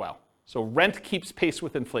year as well. So rent keeps pace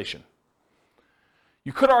with inflation.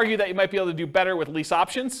 You could argue that you might be able to do better with lease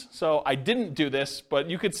options. So I didn't do this, but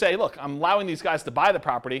you could say, look, I'm allowing these guys to buy the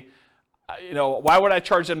property. Why would I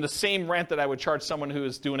charge them the same rent that I would charge someone who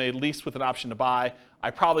is doing a lease with an option to buy? I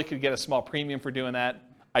probably could get a small premium for doing that.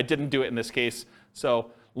 I didn't do it in this case. So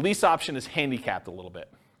lease option is handicapped a little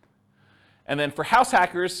bit. And then for house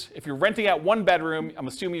hackers, if you're renting out 1 bedroom, I'm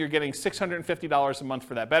assuming you're getting $650 a month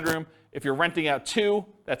for that bedroom. If you're renting out 2,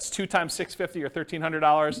 that's 2 times $650 or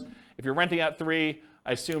 $1,300. If you're renting out 3,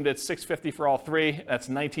 I assumed it's $650 for all 3. That's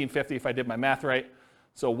 $1,950 if I did my math right.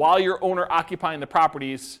 So while you're owner occupying the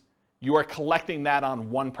properties, you are collecting that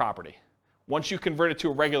on 1 property. Once you convert it to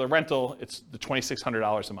a regular rental, it's the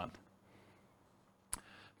 $2,600 a month.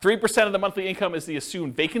 3% of the monthly income is the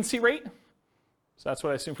assumed vacancy rate. So that's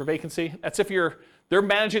what I assume for vacancy. That's if they're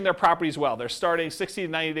managing their properties well. They're starting 60 to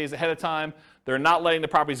 90 days ahead of time. They're not letting the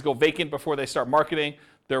properties go vacant before they start marketing.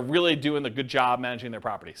 They're really doing a good job managing their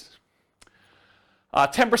properties.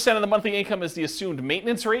 10% of the monthly income is the assumed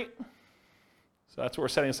maintenance rate. So that's what we're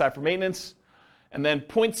setting aside for maintenance. And then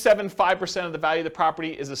 0.75% of the value of the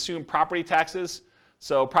property is assumed property taxes.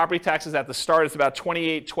 So property taxes at the start is about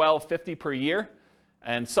 $28,1250 per year.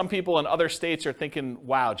 And some people in other states are thinking,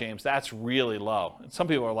 wow, James, that's really low. And some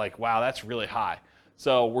people are like, wow, that's really high.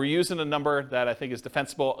 So we're using a number that I think is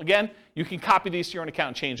defensible. Again, you can copy these to your own account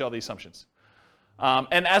and change all the assumptions.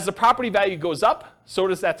 And as the property value goes up, so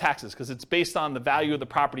does that taxes, because it's based on the value of the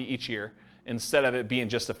property each year instead of it being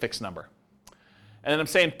just a fixed number. And then I'm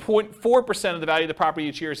saying 0.4% of the value of the property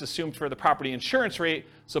each year is assumed for the property insurance rate.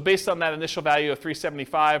 So based on that initial value of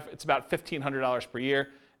 $375, it's about $1,500 per year.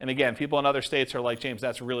 And again, people in other states are like, James,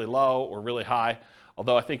 that's really low or really high,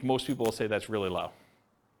 although I think most people will say that's really low.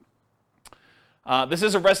 This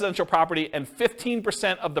is a residential property, and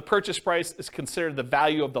 15% of the purchase price is considered the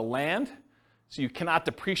value of the land. So you cannot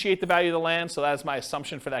depreciate the value of the land, so that is my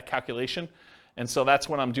assumption for that calculation. And so that's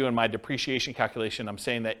when I'm doing my depreciation calculation. I'm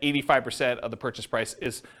saying that 85% of the purchase price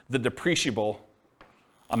is the depreciable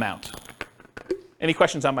amount. Any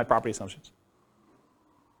questions on my property assumptions?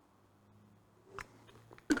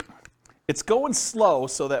 It's going slow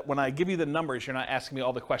so that when I give you the numbers, you're not asking me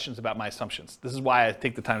all the questions about my assumptions. This is why I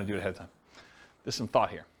take the time to do it ahead of time. There's some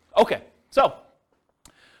thought here. Okay, so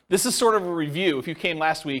this is sort of a review. If you came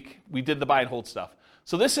last week, we did the buy and hold stuff.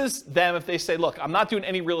 So this is them if they say, look, I'm not doing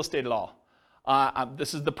any real estate at all.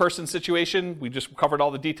 This is the person's situation. We just covered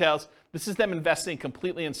all the details. This is them investing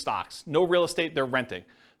completely in stocks. No real estate, they're renting.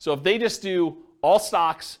 So if they just do all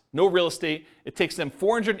stocks, no real estate, it takes them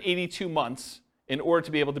 482 months in order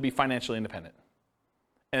to be able to be financially independent.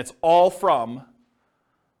 And it's all from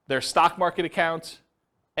their stock market account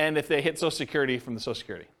and if they hit Social Security, from the Social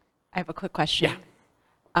Security. I have a quick question.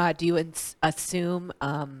 Yeah. Do you assume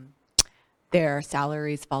their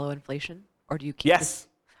salaries follow inflation, or do you keep Yes.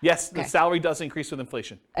 Yes, Okay. the salary does increase with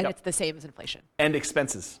inflation. and Yep. it's the same as inflation? And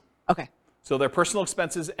expenses. Okay. So their personal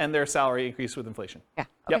expenses and their salary increase with inflation. Yeah.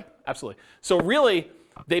 Okay. Yep, absolutely. So really,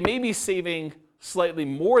 they may be saving slightly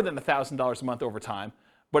more than $1,000 a month over time,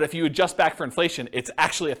 but if you adjust back for inflation, it's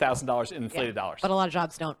actually $1,000 in inflated dollars. But a lot of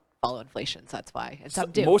jobs don't follow inflation, so that's why. And So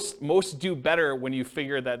some do. most do better when you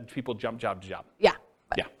figure that people jump job to job. Yeah.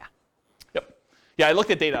 but- Yeah. Yep. Yeah, I looked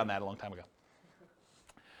at data on that a long time ago.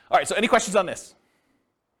 All right, so any questions on this?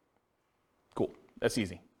 Cool, that's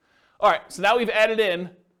easy. All right, so now we've added in,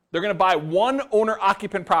 they're gonna buy 1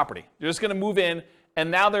 owner-occupant property. They're just gonna move in, and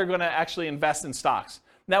now they're gonna actually invest in stocks.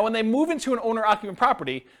 Now, when they move into an owner-occupant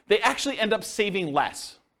property, they actually end up saving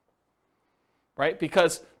less, right?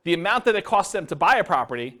 Because the amount that it costs them to buy a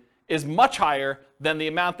property is much higher than the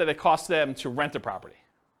amount that it costs them to rent a property.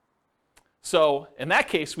 So in that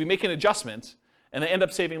case, we make an adjustment, and they end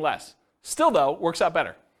up saving less. Still, though, works out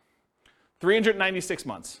better. 396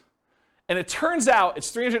 months. And it turns out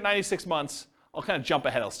it's 396 months. I'll kind of jump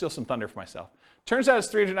ahead. I'll steal some thunder for myself. Turns out it's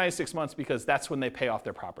 396 months because that's when they pay off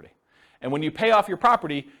their property. And when you pay off your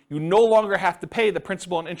property, you no longer have to pay the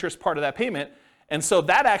principal and interest part of that payment. And so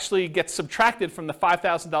that actually gets subtracted from the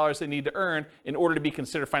 $5,000 they need to earn in order to be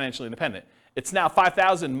considered financially independent. It's now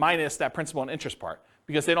 $5,000 minus that principal and interest part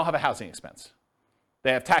because they don't have a housing expense.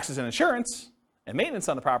 They have taxes and insurance and maintenance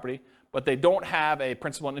on the property, but they don't have a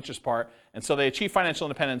principal and interest part. And so they achieve financial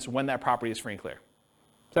independence when that property is free and clear.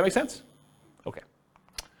 Does that make sense? Okay.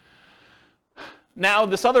 Now,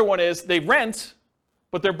 this other one is they rent,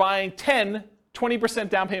 but they're buying 20%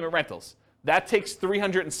 down payment rentals. That takes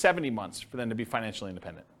 370 months for them to be financially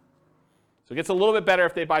independent. So it gets a little bit better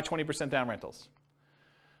if they buy 20% down rentals.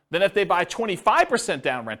 Then if they buy 25%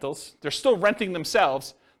 down rentals, they're still renting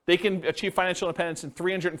themselves, they can achieve financial independence in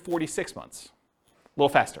 346 months. A little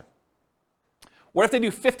faster. What if they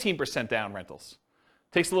do 15% down rentals?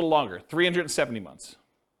 Takes a little longer, 370 months.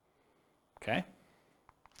 Okay?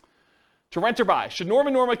 To rent or buy. Should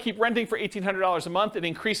Norma keep renting for $1,800 a month? It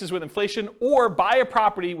increases with inflation, or buy a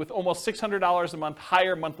property with almost $600 a month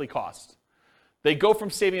higher monthly cost. They go from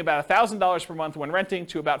saving about $1,000 per month when renting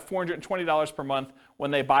to about $420 per month when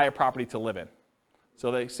they buy a property to live in.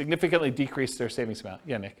 So they significantly decrease their savings amount.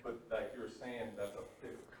 Yeah, Nick? But like you were saying, that's a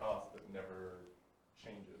fixed cost that never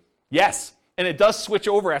changes. Yes, and it does switch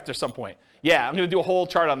over after some point. Yeah, I'm going to do a whole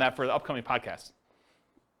chart on that for the upcoming podcast.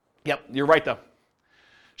 Yep, you're right though.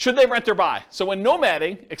 Should they rent or buy? So when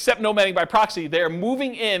nomading, except nomading by proxy, they are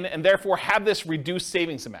moving in and therefore have this reduced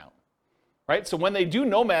savings amount. Right? So when they do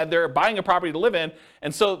nomad, they're buying a property to live in,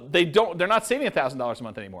 and so they're not saving $1,000 a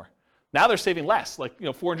month anymore. Now they're saving less, like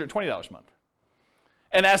 $420 a month.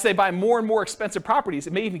 And as they buy more and more expensive properties,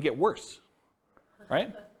 it may even get worse.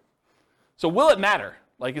 Right? So will it matter?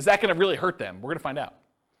 Like, is that going to really hurt them? We're going to find out.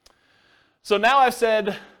 So now I've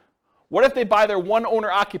said, what if they buy their one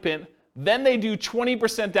owner occupant, then they do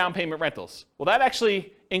 20% down payment rentals? Well, that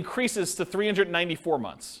actually increases to 394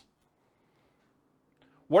 months.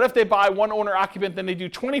 What if they buy one owner occupant, then they do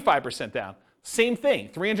 25% down? Same thing,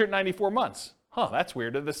 394 months. Huh, that's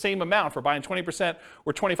weird. They're the same amount for buying 20%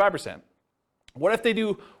 or 25%. What if they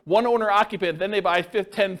do one owner occupant, then they buy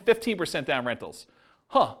 15% down rentals?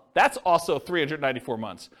 Huh, that's also 394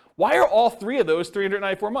 months. Why are all three of those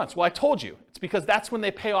 394 months? Well, I told you. It's because that's when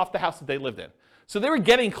they pay off the house that they lived in. So they were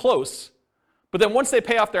getting close, but then once they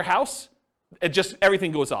pay off their house,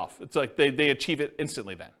 everything goes off. It's like they achieve it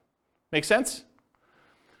instantly then. Make sense?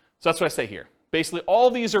 So that's what I say here. Basically,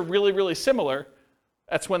 all these are really, really similar.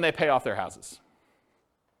 That's when they pay off their houses.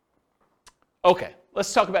 Okay,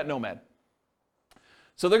 let's talk about Nomad.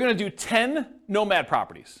 So they're going to do 10 Nomad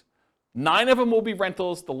properties. 9 of them will be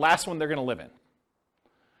rentals. The last one they're going to live in.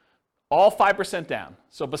 All 5% down.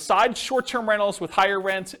 So besides short-term rentals with higher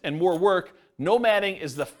rent and more work, nomading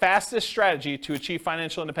is the fastest strategy to achieve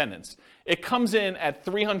financial independence. It comes in at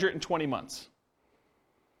 320 months.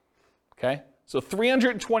 Okay? So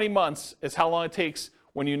 320 months is how long it takes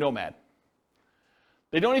when you nomad.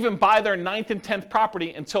 They don't even buy their 9th and 10th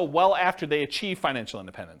property until well after they achieve financial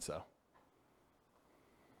independence, though.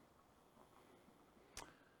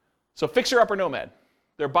 So fixer-upper nomad.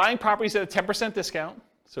 They're buying properties at a 10% discount.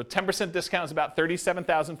 So 10% discount is about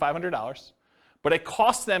 $37,500. But it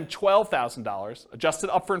costs them $12,000, adjusted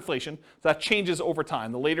up for inflation. So that changes over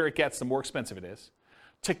time. The later it gets, the more expensive it is,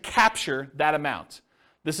 to capture that amount.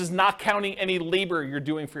 This is not counting any labor you're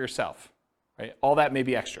doing for yourself. Right? All that may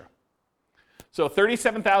be extra. So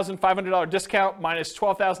 $37,500 discount minus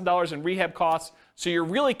 $12,000 in rehab costs. So you're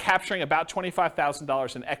really capturing about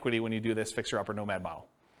 $25,000 in equity when you do this fixer-upper nomad model.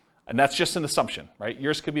 And that's just an assumption, right?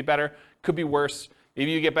 Yours could be better, could be worse.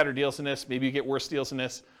 Maybe you get better deals in this. Maybe you get worse deals in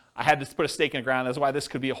this. I had to put a stake in the ground. That's why this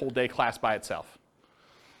could be a whole day class by itself.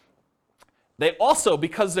 They also,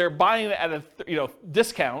 because they're buying it at a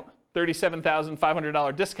discount,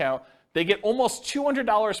 $37,500 discount, they get almost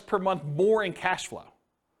 $200 per month more in cash flow.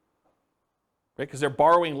 Right? Because they're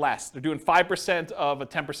borrowing less. They're doing 5% of a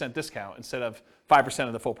 10% discount instead of 5%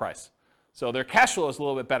 of the full price. So their cash flow is a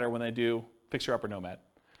little bit better when they do fixer-upper nomad.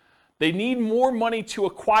 They need more money to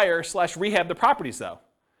acquire/rehab the properties, though,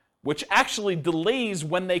 which actually delays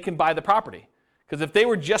when they can buy the property. Because if they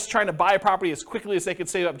were just trying to buy a property as quickly as they could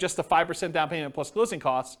save up just a 5% down payment plus closing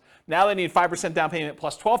costs, now they need 5% down payment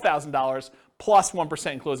plus $12,000 plus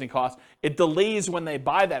 1% in closing costs. It delays when they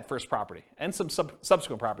buy that first property and some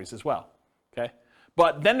subsequent properties as well. Okay?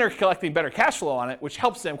 But then they're collecting better cash flow on it, which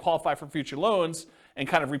helps them qualify for future loans and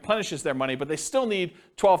kind of replenishes their money, but they still need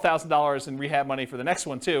 $12,000 in rehab money for the next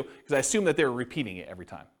one too, because I assume that they're repeating it every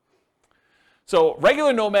time. So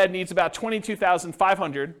regular nomad needs about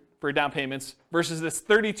 $22,500 for down payments versus this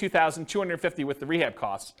 $32,250 with the rehab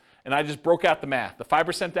costs. And I just broke out the math. The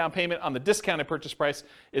 5% down payment on the discounted purchase price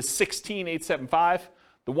is $16,875.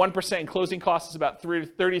 The 1% in closing costs is about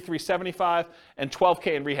 $33,775 and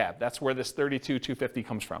 $12K in rehab. That's where this $32,250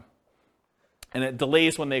 comes from. And it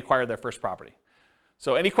delays when they acquire their first property.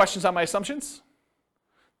 So any questions on my assumptions?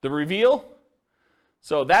 The reveal.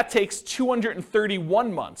 So that takes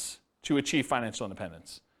 231 months to achieve financial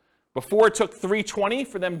independence. Before it took 320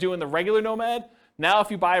 for them doing the regular nomad. Now if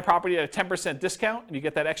you buy a property at a 10% discount and you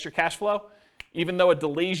get that extra cash flow, even though it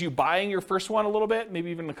delays you buying your first one a little bit, maybe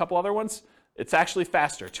even a couple other ones, it's actually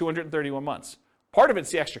faster, 231 months. Part of it's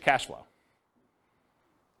the extra cash flow.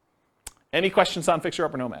 Any questions on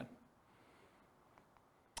fixer-upper nomad?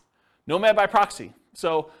 Nomad by proxy.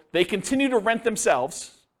 So they continue to rent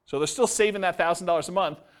themselves, so they're still saving that $1,000 a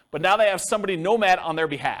month, but now they have somebody nomad on their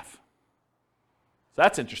behalf. So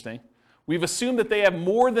that's interesting. We've assumed that they have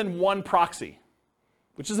more than one proxy,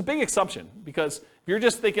 which is a big assumption, because if you're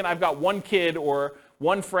just thinking I've got one kid or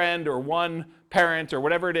one friend or one parent or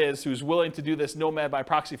whatever it is who's willing to do this nomad by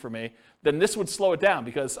proxy for me, then this would slow it down,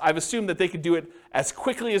 because I've assumed that they could do it as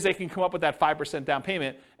quickly as they can come up with that 5% down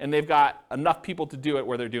payment, and they've got enough people to do it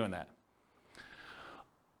where they're doing that.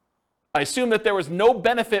 I assume that there was no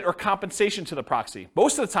benefit or compensation to the proxy.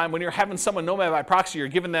 Most of the time when you're having someone nomad by proxy, you're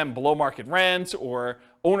giving them below market rent or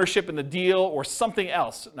ownership in the deal or something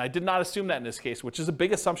else. And I did not assume that in this case, which is a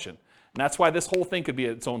big assumption. And that's why this whole thing could be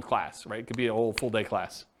its own class, right? It could be a whole full day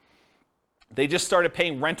class. They just started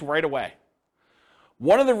paying rent right away.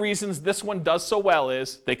 One of the reasons this one does so well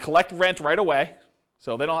is they collect rent right away,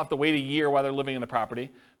 so they don't have to wait a year while they're living in the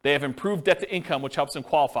property. They have improved debt to income, which helps them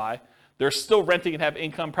qualify. They're still renting and have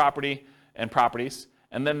income property and properties,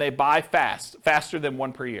 and then they buy faster than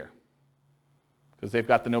one per year, because they've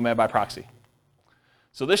got the Nomad by proxy.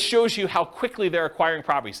 So this shows you how quickly they're acquiring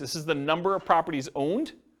properties. This is the number of properties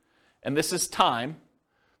owned, and this is time.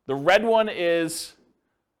 The red one is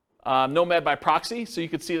Nomad by proxy, so you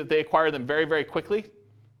can see that they acquire them very, very quickly.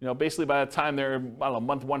 You know, basically by the time they're, I don't know,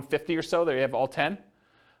 month 150 or so, they have all 10.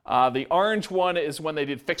 The orange one is when they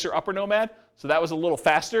did Fixer Upper Nomad, so that was a little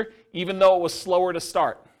faster, even though it was slower to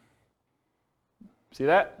start. See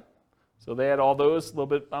that? So they had all those, a little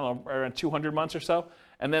bit, I don't know, around 200 months or so.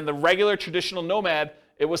 And then the regular traditional Nomad,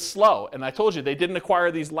 it was slow. And I told you, they didn't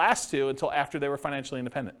acquire these last two until after they were financially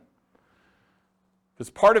independent.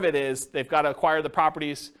 Because part of it is they've got to acquire the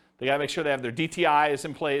properties, they got to make sure they have their DTIs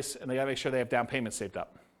in place, and they got to make sure they have down payments saved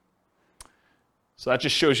up. So that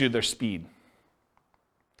just shows you their speed.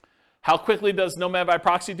 How quickly does Nomad by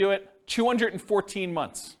proxy do it? 214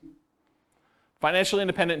 months. Financially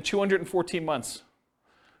independent, 214 months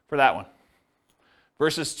for that one.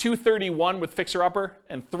 Versus 231 with Fixer Upper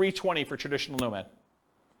and 320 for traditional Nomad.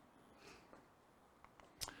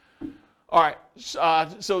 All right,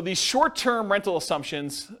 so these short-term rental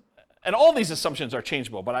assumptions, and all these assumptions are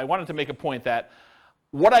changeable, but I wanted to make a point that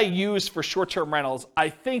what I use for short-term rentals, I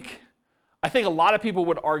think a lot of people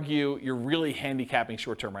would argue you're really handicapping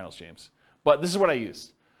short-term rentals, James. But this is what I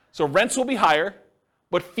used. So rents will be higher,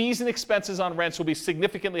 but fees and expenses on rents will be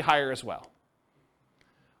significantly higher as well.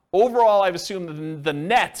 Overall, I've assumed the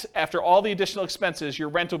net, after all the additional expenses, your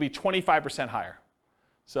rent will be 25% higher.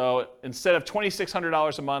 So instead of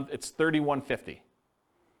 $2,600 a month, it's $3,150.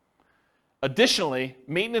 Additionally,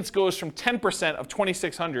 maintenance goes from 10% of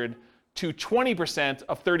 $2,600 to 20%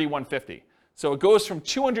 of $3,150. So it goes from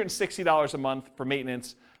 $260 a month for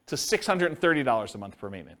maintenance to $630 a month for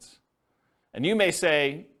maintenance. And you may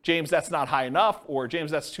say, James, that's not high enough, or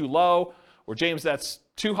James, that's too low, or James, that's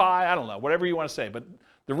too high. I don't know, whatever you want to say. But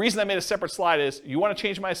the reason I made a separate slide is, you want to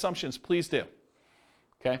change my assumptions, please do.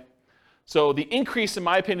 Okay? So the increase, in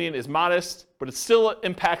my opinion, is modest, but it still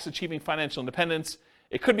impacts achieving financial independence.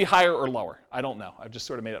 It could be higher or lower. I don't know. I've just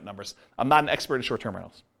sort of made up numbers. I'm not an expert in short-term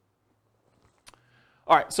rentals.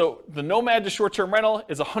 All right, so the Nomad to short-term rental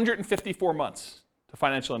is 154 months to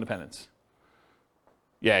financial independence.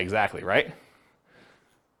 Yeah, exactly, right?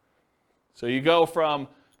 So you go from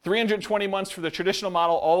 320 months for the traditional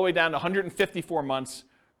model all the way down to 154 months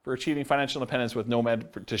for achieving financial independence with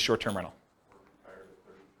Nomad to short-term rental.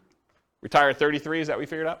 Retire at 33, is that what we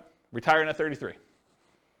figured out? Retiring at 33.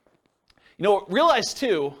 You know, realize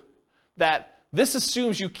too that this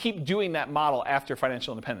assumes you keep doing that model after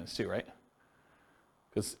financial independence too, right?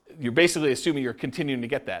 Because you're basically assuming you're continuing to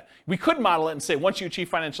get that. We could model it and say, once you achieve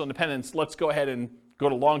financial independence, let's go ahead and go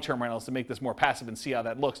to long-term rentals to make this more passive and see how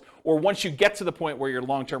that looks. Or once you get to the point where your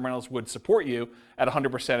long-term rentals would support you at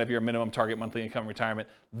 100% of your minimum target monthly income retirement,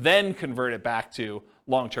 then convert it back to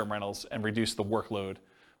long-term rentals and reduce the workload.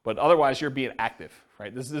 But otherwise, you're being active,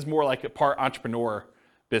 right? This is more like a part entrepreneur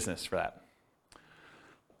business for that.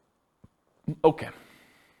 Okay.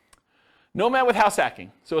 Nomad with house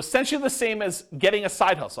hacking. So essentially the same as getting a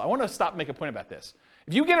side hustle. I want to stop and make a point about this.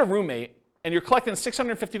 If you get a roommate and you're collecting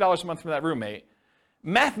 $650 a month from that roommate,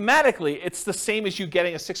 mathematically, it's the same as you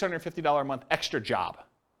getting a $650 a month extra job,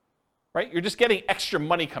 right? You're just getting extra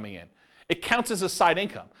money coming in. It counts as a side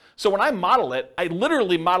income. So when I model it, I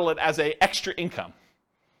literally model it as an extra income.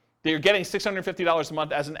 That you're getting $650 a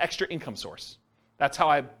month as an extra income source. That's how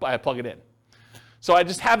I plug it in. So I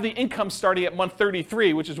just have the income starting at month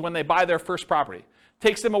 33, which is when they buy their first property. It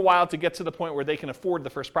takes them a while to get to the point where they can afford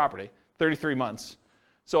the first property, 33 months.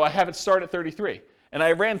 So I have it start at 33. And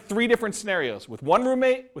I ran 3 different scenarios, with 1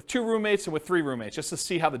 roommate, with 2 roommates, and with 3 roommates, just to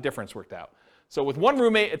see how the difference worked out. So with 1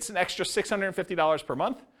 roommate, it's an extra $650 per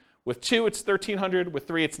month. With 2, it's $1,300. With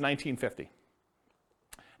 3, it's $1,950.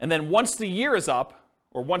 And then once the year is up,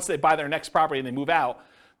 or once they buy their next property and they move out,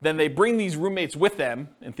 then they bring these roommates with them,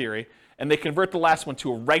 in theory, and they convert the last one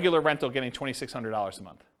to a regular rental getting $2,600 a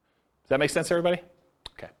month. Does that make sense, everybody?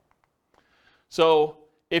 Okay. So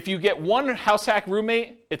if you get 1 house hack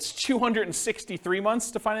roommate, it's 263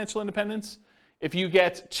 months to financial independence. If you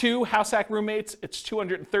get 2 house hack roommates, it's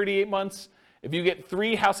 238 months. If you get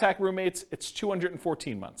 3 house hack roommates, it's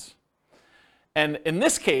 214 months. And in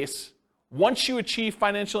this case, once you achieve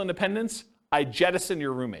financial independence, I jettison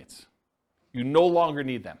your roommates. You no longer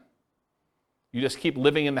need them. You just keep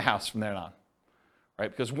living in the house from then on, right?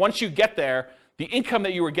 Because once you get there, the income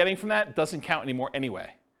that you were getting from that doesn't count anymore anyway.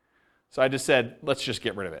 So I just said, let's just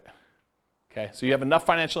get rid of it. Okay, so you have enough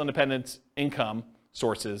financial independence income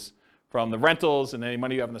sources from the rentals and any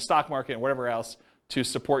money you have in the stock market and whatever else to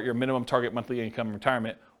support your minimum target monthly income in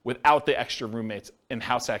retirement without the extra roommates in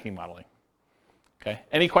house hacking modeling. Okay,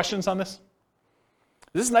 any questions on this?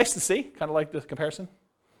 This is nice to see, kind of like the comparison.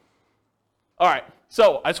 All right,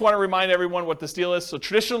 so I just want to remind everyone what this deal is. So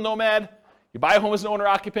traditional Nomad, you buy a home as an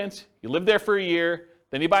owner-occupant, you live there for a year,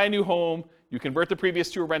 then you buy a new home, you convert the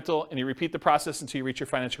previous to a rental, and you repeat the process until you reach your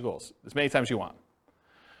financial goals, as many times as you want.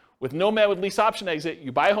 With Nomad with lease option exit,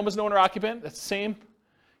 you buy a home as an owner-occupant, that's the same.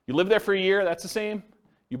 You live there for a year, that's the same.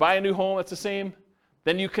 You buy a new home, that's the same.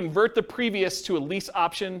 Then you convert the previous to a lease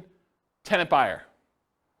option tenant buyer.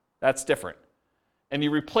 That's different. And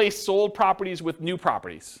you replace sold properties with new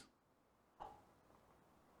properties.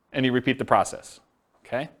 And you repeat the process,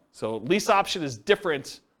 okay? So lease option is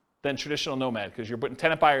different than traditional Nomad because you're putting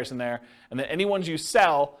tenant buyers in there, and then any ones you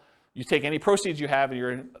sell, you take any proceeds you have, and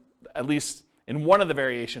you're at least in one of the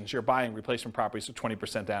variations, you're buying replacement properties with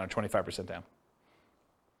 20% down or 25% down.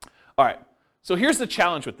 All right, so here's the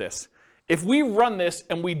challenge with this. If we run this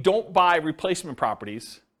and we don't buy replacement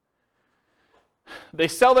properties, they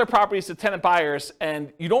sell their properties to tenant buyers,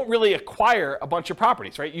 and you don't really acquire a bunch of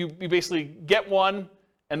properties, right? You basically get one,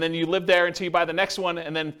 and then you live there until you buy the next one,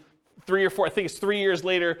 and then 3 or 4, I think it's 3 years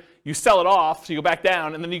later, you sell it off, so you go back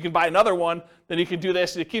down, and then you can buy another one, then you can do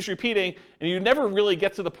this, and it keeps repeating, and you never really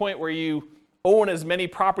get to the point where you own as many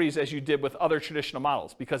properties as you did with other traditional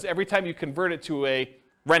models, because every time you convert it to a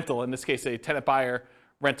rental, in this case a tenant buyer,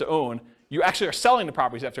 rent to own, you actually are selling the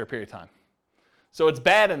properties after a period of time. So it's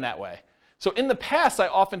bad in that way. So in the past, I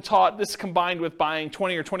often taught this combined with buying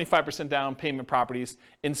 20 or 25% down payment properties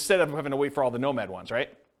instead of having to wait for all the Nomad ones, right?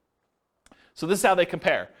 So this is how they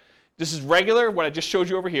compare. This is regular, what I just showed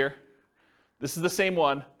you over here. This is the same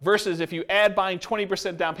one, versus if you add buying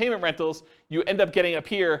 20% down payment rentals, you end up getting up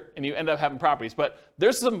here and you end up having properties. But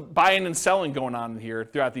there's some buying and selling going on here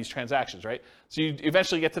throughout these transactions, right? So you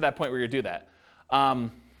eventually get to that point where you do that.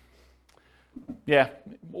 Yeah,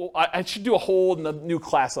 well, I should do a whole new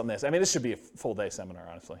class on this. I mean, this should be a full day seminar,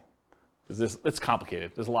 honestly, because it's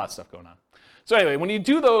complicated. There's a lot of stuff going on. So anyway, when you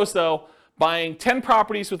do those, though, buying 10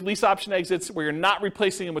 properties with lease option exits where you're not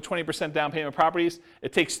replacing them with 20% down payment properties,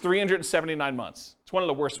 it takes 379 months. It's one of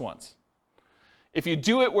the worst ones. If you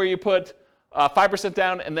do it where you put 5%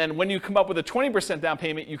 down, and then when you come up with a 20% down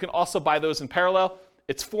payment, you can also buy those in parallel,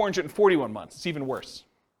 it's 441 months. It's even worse.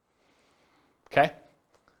 Okay?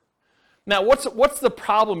 Now, what's the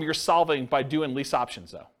problem you're solving by doing lease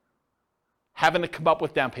options, though? Having to come up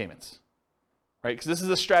with down payments. Right? Because this is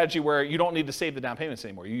a strategy where you don't need to save the down payments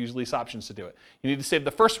anymore. You use lease options to do it. You need to save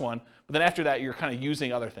the first one, but then after that, you're kind of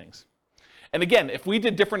using other things. And again, if we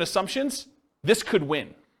did different assumptions, this could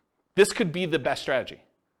win. This could be the best strategy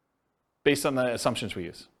based on the assumptions we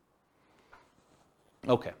use.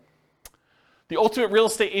 Okay. The ultimate real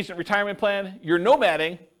estate agent retirement plan, you're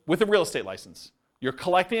nomading with a real estate license. You're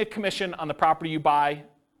collecting a commission on the property you buy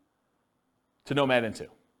to nomad into.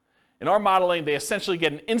 In our modeling, they essentially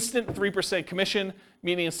get an instant 3% commission,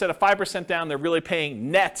 meaning instead of 5% down, they're really paying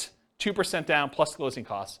net 2% down plus closing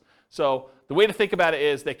costs. So the way to think about it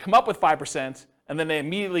is they come up with 5%, and then they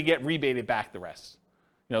immediately get rebated back the rest.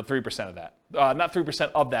 3% of that. Not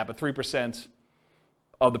 3% of that, but 3%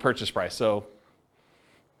 of the purchase price, so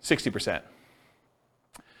 60%.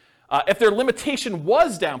 If their limitation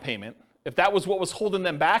was down payment, if that was what was holding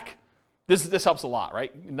them back, this helps a lot,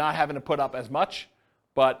 right? Not having to put up as much.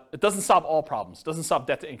 But it doesn't solve all problems. It doesn't solve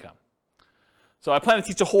debt to income. So I plan to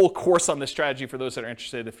teach a whole course on this strategy for those that are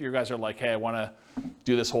interested. If you guys are like, hey, I want to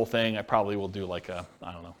do this whole thing, I probably will do like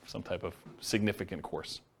some type of significant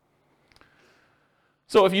course.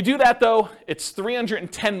 So if you do that, though, it's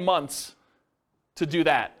 310 months to do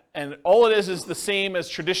that. And all it is the same as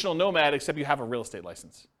traditional Nomad, except you have a real estate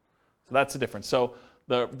license. So that's the difference. So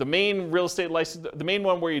the main real estate license, the main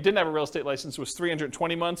one where you didn't have a real estate license was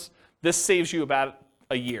 320 months. This saves you about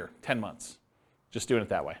a year, 10 months, just doing it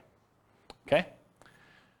that way. Okay?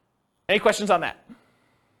 Any questions on that?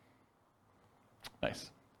 Nice.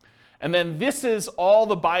 And then this is all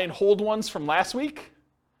the buy and hold ones from last week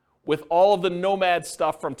with all of the Nomad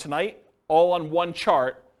stuff from tonight, all on one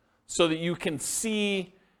chart so that you can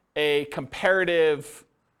see a comparative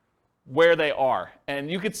where they are.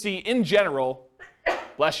 And you can see in general,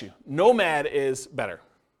 bless you, Nomad is better,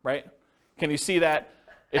 right? Can you see that?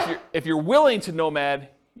 If you're willing to Nomad,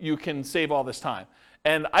 you can save all this time.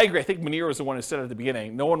 And I agree. I think Munir was the one who said at the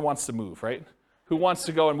beginning, no one wants to move, right? Who wants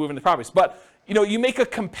to go and move into properties? But you make a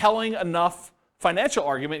compelling enough financial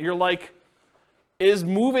argument. You're like, is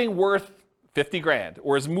moving worth 50 grand?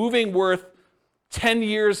 Or is moving worth 10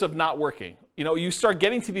 years of not working? You start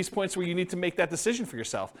getting to these points where you need to make that decision for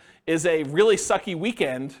yourself. Is a really sucky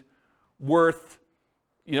weekend worth,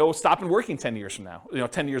 stopping working 10 years from now?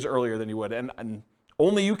 10 years earlier than you would. And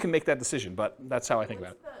only you can make that decision, but that's how I think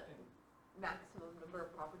about it. What's the maximum number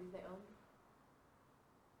of properties they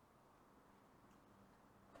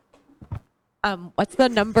own? What's the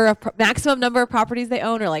maximum number of properties they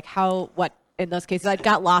own, or like what in those cases? I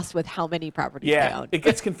got lost with how many properties they own. It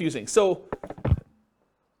gets confusing. So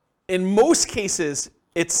in most cases,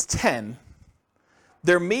 it's 10.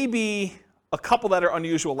 There may be a couple that are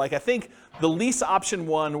unusual. Like I think the lease option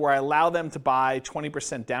one where I allow them to buy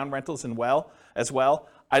 20% down rentals as well,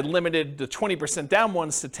 I limited the 20% down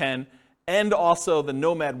ones to 10 and also the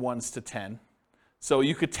Nomad ones to 10. So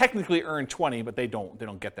you could technically earn 20, but they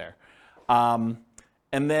don't get there. And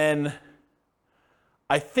then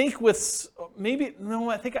I think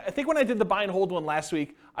I think when I did the buy and hold one last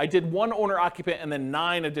week, I did one owner occupant and then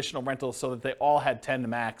 9 additional rentals so that they all had 10 to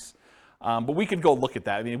max. But we could go look at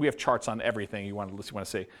that. I mean, we have charts on everything you want to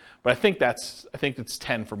see. But I think it's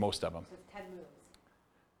 10 for most of them. So it's 10 moves.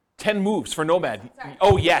 10 moves for Nomad. Sorry.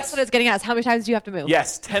 Oh, yes. That's what it's getting at. Is how many times do you have to move?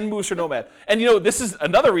 Yes, 10 moves for Nomad. And this is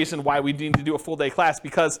another reason why we need to do a full day class,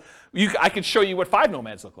 because I could show you what 5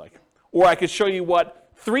 Nomads look like. Or I could show you what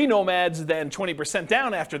 3 Nomads, then 20%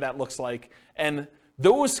 down after that looks like. And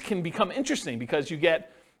those can become interesting because you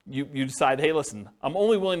decide, hey, listen, I'm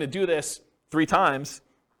only willing to do this 3 times,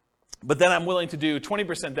 but then I'm willing to do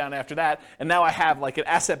 20% down after that. And now I have like an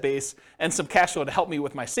asset base and some cash flow to help me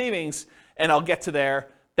with my savings, and I'll get to there.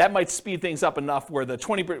 That might speed things up enough where the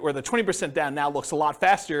 20% down now looks a lot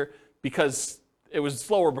faster because it was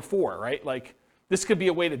slower before, right? Like this could be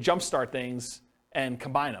a way to jumpstart things and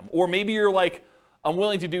combine them. Or maybe you're like, I'm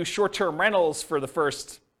willing to do short-term rentals for the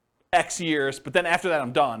first X years, but then after that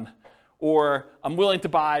I'm done. Or I'm willing to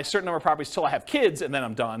buy a certain number of properties till I have kids and then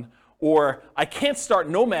I'm done. Or I can't start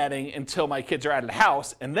nomading until my kids are out of the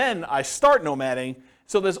house and then I start nomading.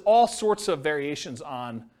 So there's all sorts of variations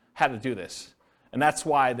on how to do this. And that's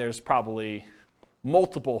why there's probably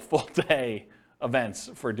multiple full-day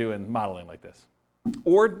events for doing modeling like this.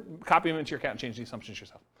 Or copy them into your account and change the assumptions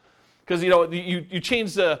yourself. Because you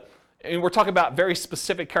change and we're talking about very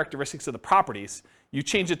specific characteristics of the properties. You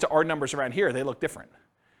change it to our numbers around here, they look different.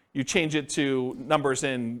 You change it to numbers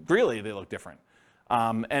in Greeley, they look different.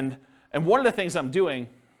 And one of the things I'm doing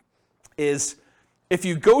is if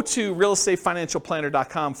you go to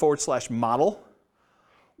realestatefinancialplanner.com/model,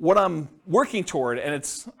 what I'm working toward, and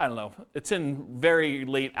it's in very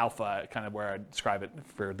late alpha, kind of where I describe it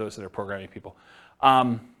for those that are programming people.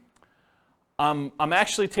 I'm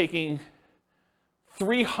actually taking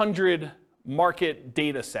 300 market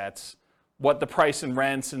data sets, what the price and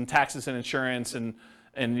rents and taxes and insurance and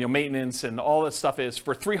maintenance and all that stuff is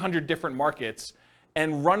for 300 different markets,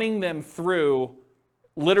 and running them through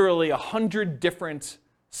literally 100 different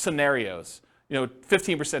scenarios.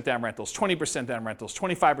 15% down rentals, 20% down rentals,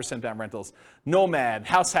 25% down rentals, Nomad,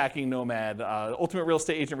 house hacking Nomad, ultimate real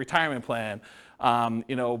estate agent retirement plan,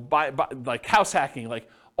 like house hacking, like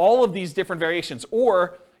all of these different variations.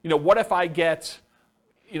 Or, what if I get,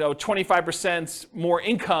 25% more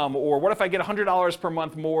income, or what if I get $100 per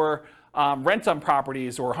month more rent on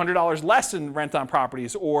properties, or $100 less in rent on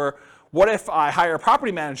properties, or what if I hire a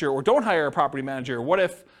property manager or don't hire a property manager? What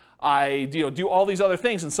if I do all these other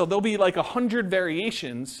things? And so there'll be like 100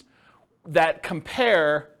 variations that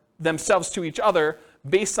compare themselves to each other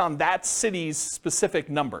based on that city's specific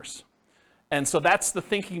numbers. And so that's the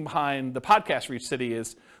thinking behind the podcast for each city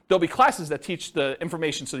is there'll be classes that teach the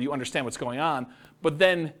information so that you understand what's going on, but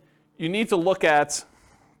then you need to look at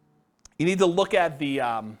the,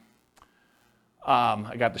 I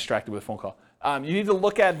got distracted with a phone call. You need to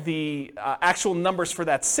look at the actual numbers for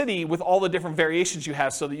that city with all the different variations you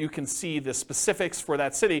have so that you can see the specifics for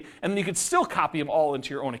that city. And then you can still copy them all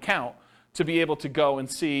into your own account to be able to go and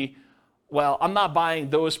see, well, I'm not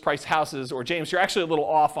buying those price houses, or James, you're actually a little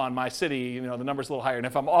off on my city, the number's a little higher. And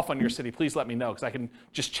if I'm off on your city, please let me know, because I can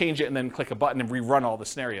just change it and then click a button and rerun all the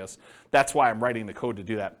scenarios. That's why I'm writing the code to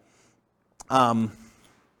do that.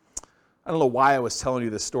 I don't know why I was telling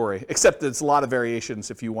you this story, except there's a lot of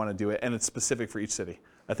variations if you want to do it, and it's specific for each city.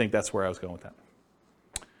 I think that's where I was going with that.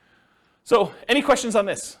 So, any questions on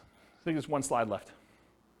this? I think there's one slide left.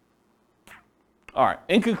 All right,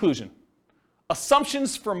 in conclusion,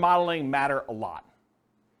 assumptions for modeling matter a lot.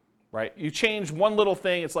 right? You change one little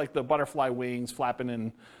thing, it's like the butterfly wings flapping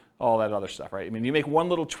and all that other stuff, right? I mean, you make one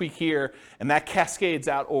little tweak here, and that cascades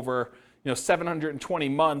out over 720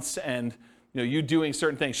 months, and you doing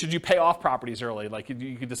certain things. Should you pay off properties early? Like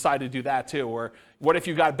you could decide to do that too. Or what if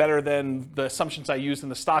you got better than the assumptions I used in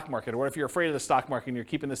the stock market? Or what if you're afraid of the stock market and you're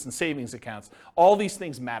keeping this in savings accounts? All these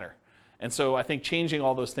things matter. And so I think changing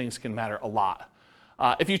all those things can matter a lot.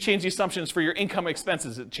 If you change the assumptions for your income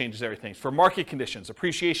expenses, it changes everything. For market conditions,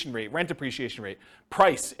 appreciation rate, rent appreciation rate,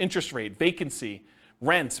 price, interest rate, vacancy,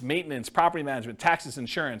 rent, maintenance, property management, taxes,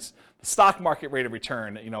 insurance, the stock market rate of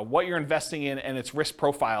return, what you're investing in and its risk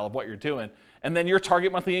profile of what you're doing, and then your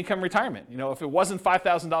target monthly income retirement. If it wasn't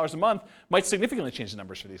 $5,000 a month, might significantly change the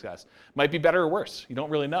numbers for these guys. Might be better or worse. You don't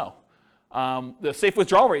really know. The safe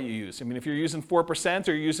withdrawal rate you use. I mean, if you're using 4%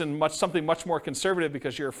 or you're using something much more conservative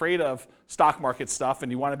because you're afraid of stock market stuff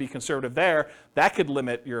and you want to be conservative there, that could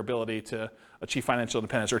limit your ability to achieve financial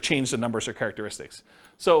independence or change the numbers or characteristics.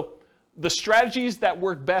 So the strategies that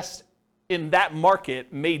work best in that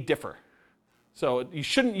market may differ. So you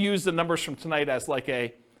shouldn't use the numbers from tonight as like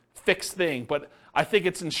a fixed thing, but I think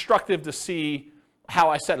it's instructive to see how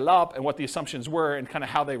I set it up and what the assumptions were and kind of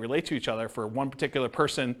how they relate to each other for one particular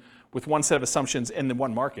person with one set of assumptions in the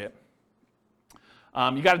one market.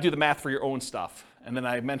 You got to do the math for your own stuff. And then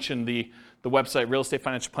I mentioned the website,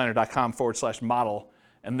 realestatefinancialplanner.com/model,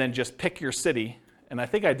 and then just pick your city. And I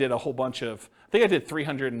think I did a whole bunch of, I think I did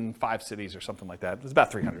 305 cities or something like that. It was about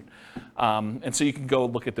 300. And so you can go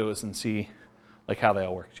look at those and see like how they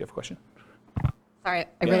all work. Do you have a question? Sorry,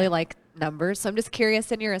 I really like numbers. So I'm just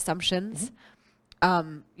curious in your assumptions,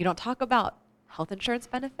 you don't talk about health insurance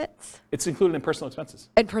benefits? It's included in personal expenses.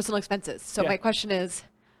 And personal expenses. So my question is,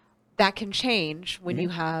 that can change when you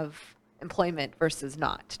have employment versus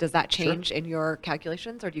not. Does that change in your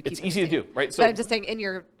calculations, or do you keep it? It's easy to do, right? So I'm just saying, in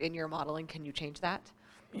your modeling, can you change that?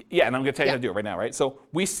 Yeah, and I'm going to tell you how to do it right now, right? So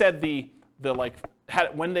we said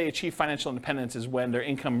when they achieve financial independence is when their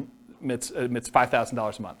income emits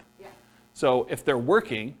 $5,000 a month. Yeah. So if they're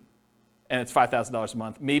working and it's $5,000 a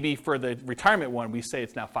month, maybe for the retirement one we say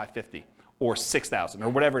it's now $550 or $6,000 or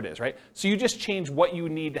whatever it is, right? So you just change what you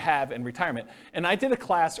need to have in retirement. And I did a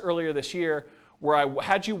class earlier this year where I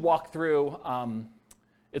had you walk through.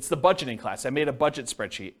 It's the budgeting class. I made a budget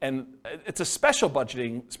spreadsheet, and it's a special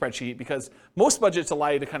budgeting spreadsheet because most budgets allow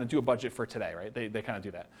you to kind of do a budget for today, right? They kind of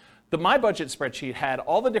do that. My budget spreadsheet had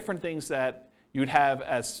all the different things that you'd have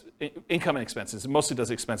as income and expenses. It mostly does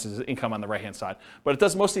expenses, income on the right-hand side, but it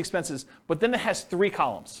does mostly expenses, but then it has 3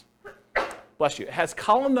 columns. Bless you. It has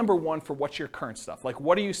column number 1 for what's your current stuff, like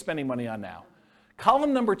what are you spending money on now?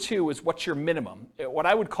 Column number 2 is what's your minimum. What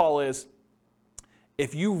I would call is,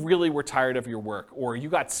 if you really were tired of your work, or you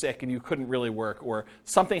got sick and you couldn't really work, or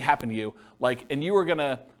something happened to you, and you were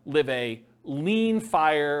gonna live a lean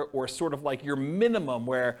fire, or sort of like your minimum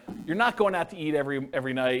where you're not going out to eat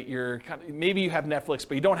every night, maybe you have Netflix,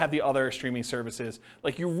 but you don't have the other streaming services,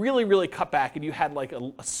 like you really, really cut back and you had like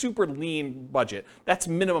a super lean budget, that's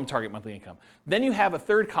minimum target monthly income. Then you have a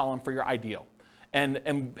 3rd column for your ideal.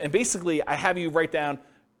 And basically I have you write down,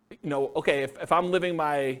 okay, if I'm living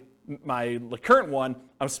my current one,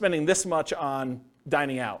 I'm spending this much on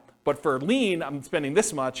dining out. But for lean, I'm spending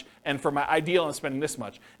this much, and for my ideal, I'm spending this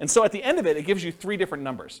much. And so at the end of it, it gives you 3 different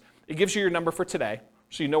numbers. It gives you your number for today,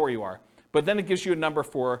 so you know where you are. But then it gives you a number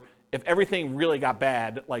for if everything really got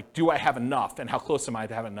bad, like do I have enough, and how close am I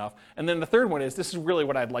to have enough? And then the 3rd one is, this is really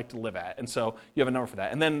what I'd like to live at. And so you have a number for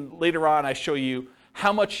that. And then later on, I show you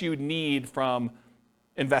how much you need from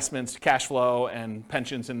investments, cash flow, and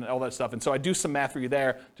pensions, and all that stuff. And so I do some math for you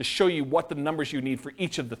there to show you what the numbers you need for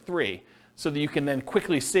each of the 3, so that you can then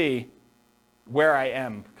quickly see where I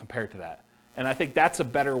am compared to that. And I think that's a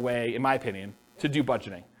better way, in my opinion, to do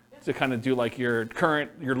budgeting, to kind of do like your current,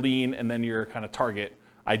 your lean, and then your kind of target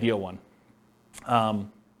ideal one.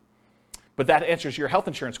 But that answers your health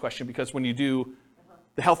insurance question, because when you do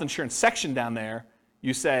the health insurance section down there,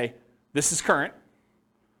 you say, this is current.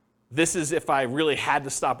 This is if I really had to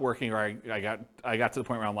stop working, or I got to the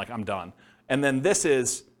point where I'm like, I'm done. And then this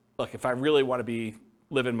is, look, if I really want to be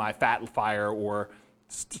living my fat fire or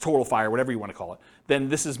total fire, whatever you want to call it, then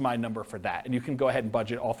this is my number for that. And you can go ahead and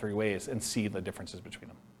budget all 3 ways and see the differences between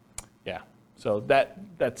them. Yeah. So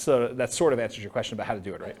that sort of answers your question about how to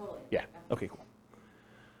do it, right? Totally. Yeah. Okay, cool.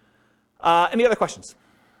 Any other questions?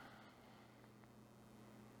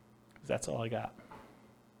 That's all I got.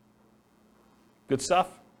 Good stuff?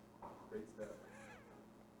 Great stuff.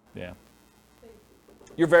 Yeah.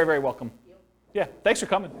 You're very, very welcome. Yeah, thanks for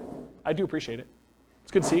coming. I do appreciate it.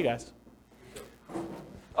 It's good to see you guys.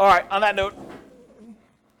 All right, on that note,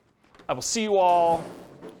 I will see you all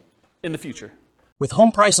in the future. With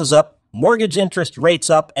home prices up, mortgage interest rates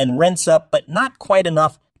up, and rents up, but not quite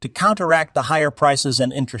enough to counteract the higher prices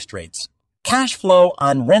and interest rates. Cash flow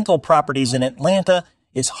on rental properties in Atlanta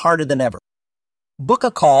is harder than ever. Book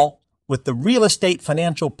a call with the Real Estate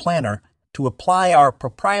Financial Planner to apply our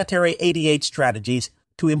proprietary 88 strategies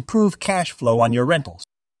to improve cash flow on your rentals.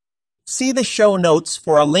 See the show notes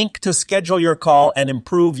for a link to schedule your call and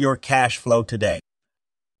improve your cash flow today.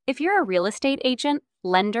 If you're a real estate agent,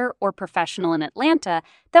 lender, or professional in Atlanta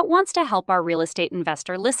that wants to help our real estate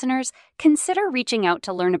investor listeners, consider reaching out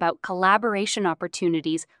to learn about collaboration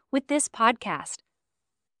opportunities with this podcast.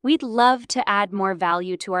 We'd love to add more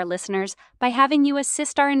value to our listeners by having you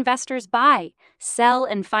assist our investors buy, sell,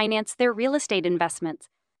 and finance their real estate investments.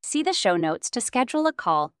 See the show notes to schedule a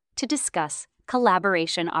call to discuss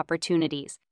collaboration opportunities.